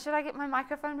 So should I get my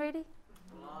microphone ready?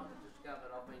 Well, I've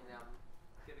discovered I've been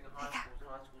giving a high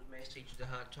school maths teachers a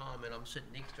hard time, and I'm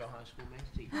sitting next to a high school maths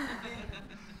teacher.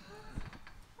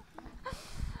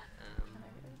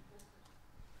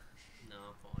 No,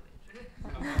 I'm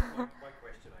fine. My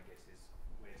question, I guess, is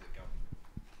where does the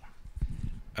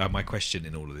government? My question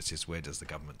in all of this is where does the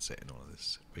government sit in all of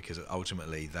this? Because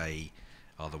ultimately they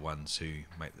are the ones who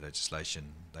make the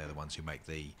legislation. They are the ones who make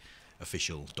the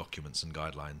official documents and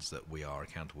guidelines that we are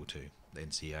accountable to, the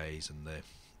NCAs and the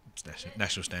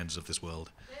national standards of this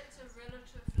world. That's a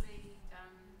relatively,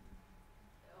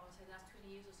 I'll say last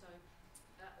 20 years or so,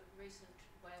 recent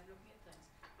way of looking at things.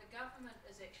 The government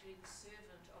is actually the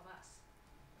servant of us.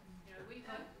 You know, we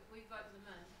vote them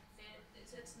in.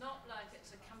 It's not like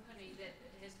it's a company that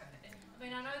has, I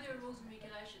mean, I know there are rules and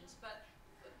regulations, but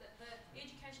the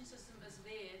education system is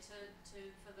there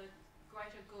for the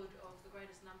greater good of the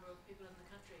greatest number of people in the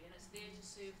country, and it's there to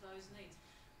serve those needs.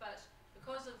 But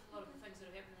because of a lot of the things that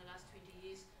have happened in the last 20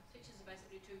 years, teachers are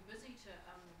basically too busy to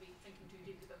be thinking too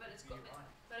deeply. But it's got that.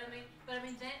 But I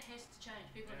mean that has to change.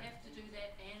 People have to do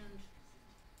that and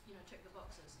tick the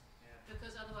boxes,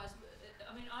 because otherwise,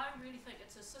 I mean, I really think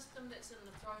it's a system that's in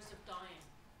the throes of dying.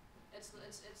 It's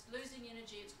losing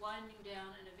energy, it's winding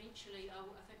down, and eventually, I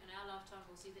think in our lifetime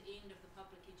we'll see the end of the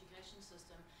public education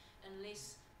system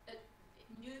unless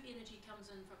new energy comes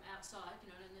in from outside,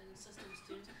 in systems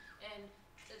terms, and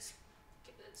it's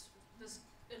this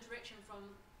interaction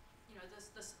from,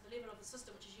 the level of the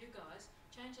system, which is you guys,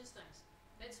 changes things.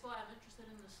 That's why I'm interested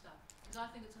in this stuff, because I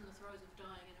think it's in the throes of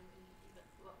dying,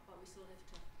 but we still have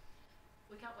to.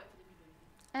 We can't wait for them to do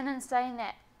anything. And in saying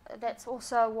that, that's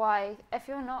also why, if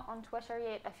you're not on Twitter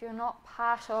yet, if you're not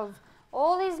part of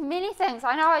all these many things,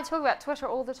 I know I talk about Twitter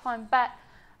all the time, but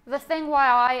the thing why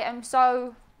I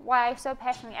so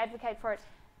passionately advocate for it,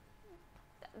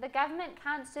 the government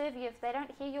can't serve you if they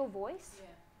don't hear your voice.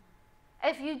 Yeah.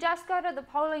 If you just go to the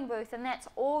polling booth and that's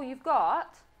all you've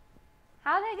got,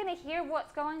 how are they going to hear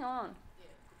what's going on? Yeah.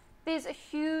 There's a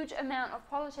huge amount of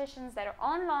politicians that are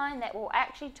online that will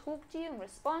actually talk to you and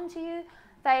respond to you.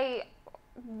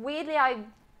 Weirdly, I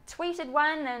tweeted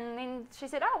one and then she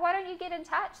said, oh, why don't you get in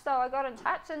touch? So I got in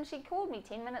touch and she called me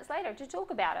 10 minutes later to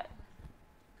talk about it.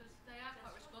 Because they are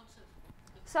quite responsive.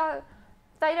 So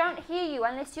they don't hear you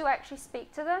unless you actually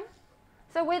speak to them.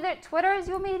 So whether Twitter is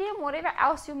your medium, whatever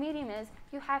else your medium is,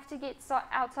 you have to get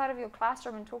outside of your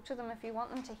classroom and talk to them if you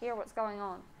want them to hear what's going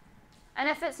on. And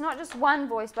if it's not just one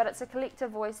voice, but it's a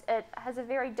collective voice, it has a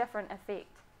very different effect.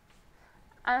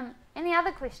 Any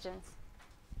other questions?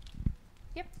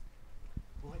 Yep.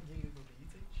 What year do you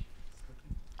teach?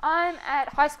 I'm at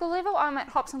high school level. I'm at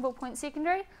Hobsonville Point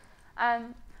Secondary,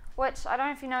 which I don't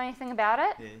know if you know anything about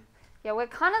it. Yeah. Yeah, we're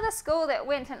kind of the school that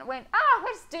went,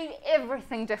 let's do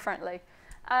everything differently.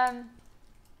 But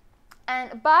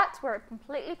we're a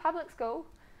completely public school.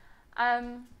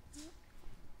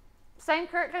 Same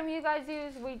curriculum you guys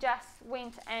use, we just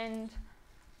went and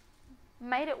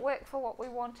made it work for what we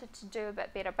wanted to do a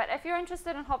bit better. But if you're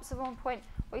interested in Hobsonville Point,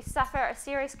 we suffer a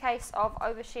serious case of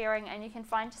oversharing, and you can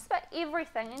find just about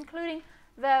everything, including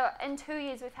in 2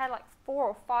 years we've had like 4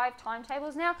 or 5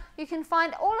 timetables now. You can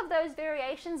find all of those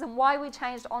variations and why we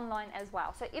changed online as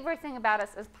well. So everything about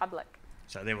us is public.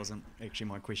 So that wasn't actually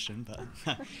my question,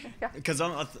 but because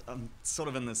I'm sort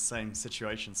of in the same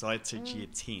situation. So I teach year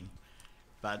 10,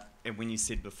 and when you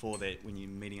said before that when you're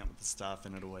meeting up with the staff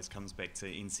and it always comes back to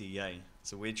NCEA,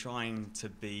 so we're trying to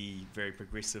be very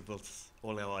progressive with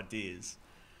all our ideas,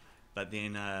 but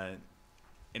then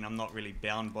and I'm not really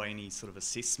bound by any sort of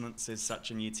assessments as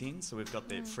such in year 10, so we've got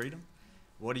that freedom.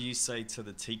 What do you say to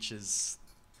the teachers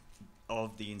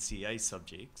of the NCEA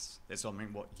subjects? That's what I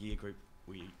mean, what year group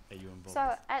are you involved with?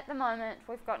 So at the moment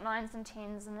we've got 9s and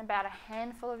 10s and about a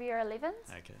handful of year 11s.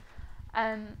 Okay.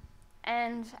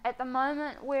 And at the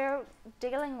moment we're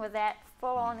dealing with that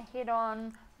full-on,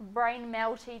 head-on, brain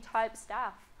melty type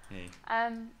stuff. Yeah.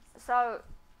 So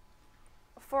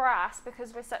for us,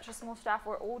 because we're such a small staff,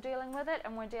 we're all dealing with it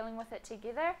and we're dealing with it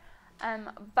together.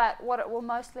 But what it will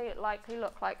mostly likely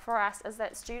look like for us is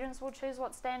that students will choose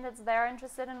what standards they're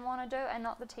interested in and want to do, and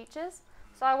not the teachers.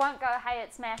 So I won't go, hey,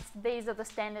 it's maths, these are the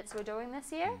standards we're doing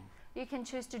this year. You can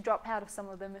choose to drop out of some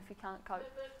of them if you can't cope.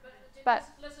 But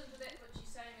listen to that, what she's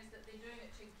saying is that they're doing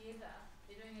it together,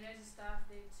 they're doing it as a staff,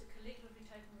 they're collectively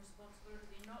taking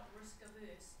responsibility, they're not risk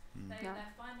averse.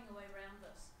 They're finding a way around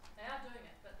this. They are doing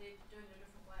it, but they're doing it a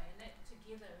different way, and that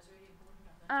together is really important,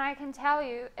 I think. And I can tell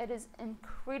you, it is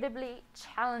incredibly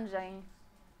challenging.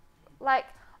 Like,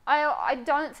 I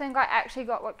don't think I actually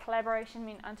got what collaboration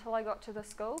meant until I got to the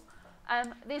school.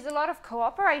 There's a lot of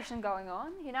cooperation going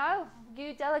on, you know.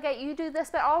 You delegate, you do this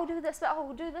bit, I'll do this bit, oh,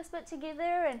 we'll do this bit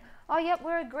together, and oh, yep,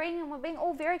 we're agreeing and we're being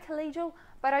all very collegial.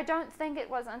 But I don't think it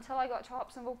was until I got to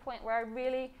Hobsonville Point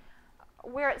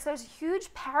where it's those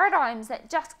huge paradigms that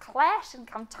just clash and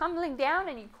come tumbling down,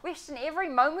 and you question every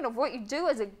moment of what you do.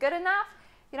 Is it good enough?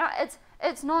 You know,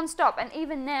 it's non-stop. And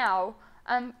even now,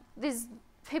 there's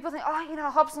people think, oh, you know,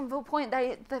 Hobsonville Point,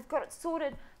 they've got it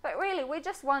sorted. But really, we're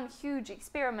just one huge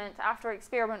experiment after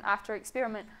experiment after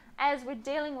experiment as we're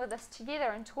dealing with this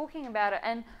together and talking about it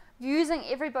and using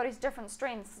everybody's different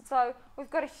strengths. So we've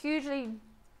got a hugely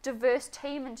diverse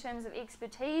team in terms of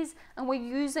expertise, and we're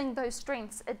using those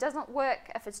strengths. It doesn't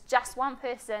work if it's just one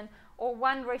person or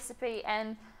one recipe,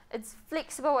 and it's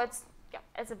flexible. It's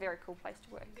a very cool place to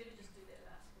work. You better just do that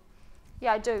last one.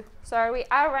 Yeah, I do. So we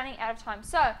are running out of time.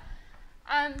 So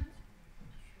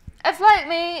if, like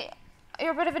me,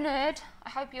 you're a bit of a nerd, I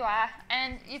hope you are,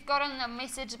 and you've gotten the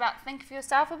message about think for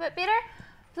yourself a bit better,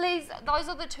 please, those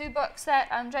are the two books that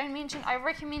Jane mentioned. I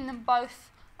recommend them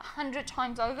both 100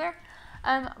 times over.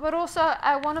 But also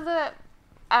one of the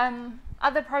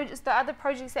other projects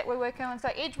that we're working on, so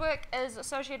Edgework is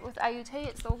associated with AUT,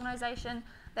 it's the organisation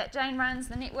that Jane runs,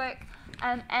 the network,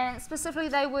 and specifically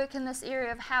they work in this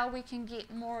area of how we can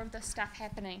get more of this stuff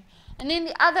happening. And then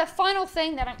the other final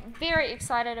thing that I'm very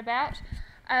excited about,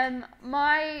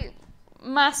 my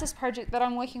master's project that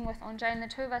I'm working with on Jane, the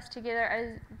two of us together,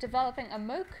 is developing a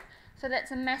MOOC. So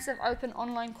that's a massive open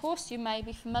online course. You may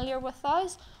be familiar with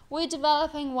those. We're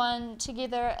developing one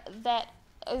together that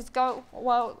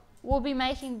we'll be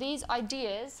making these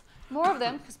ideas, more of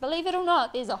them, because believe it or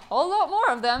not, there's a whole lot more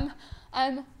of them,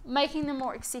 and making them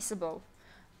more accessible.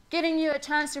 Getting you a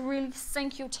chance to really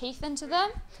sink your teeth into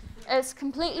them. It's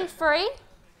completely free.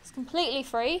 It's completely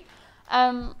free.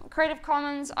 Creative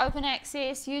Commons, open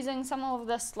access, using some of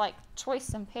this like choice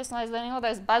and personalised learning, all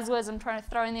those buzzwords I'm trying to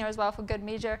throw in there as well for good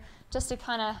measure, just to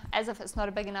kind of, as if it's not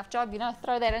a big enough job, you know,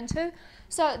 throw that into.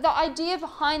 So the idea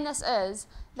behind this is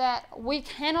that we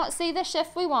cannot see the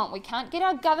shift we want. We can't get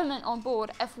our government on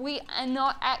board if we are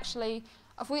not actually,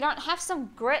 if we don't have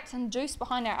some grit and juice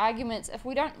behind our arguments, if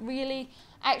we don't really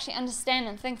actually understand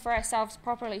and think for ourselves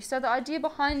properly. So the idea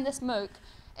behind this MOOC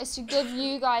is to give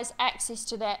you guys access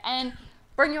to that and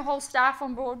bring your whole staff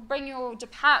on board, bring your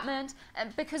department,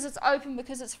 and because it's open,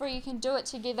 because it's free, you can do it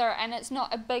together, and it's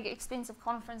not a big expensive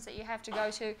conference that you have to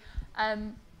go to. You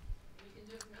can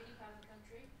do it from any part of the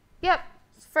country? Yep,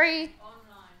 it's free.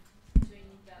 Online between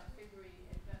about February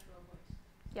and about 12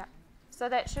 weeks. Yeah, so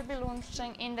that should be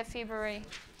launching end of February.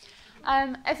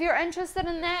 If you're interested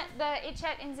in that, the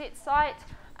EdChat NZ site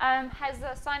has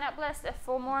a sign-up list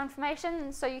for more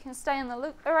information, so you can stay in the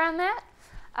loop around that.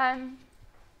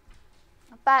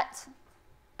 But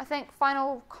I think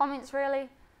final comments really,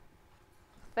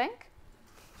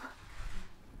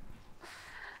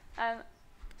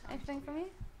 anything from you?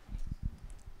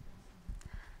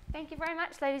 Thank you very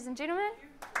much, ladies and gentlemen.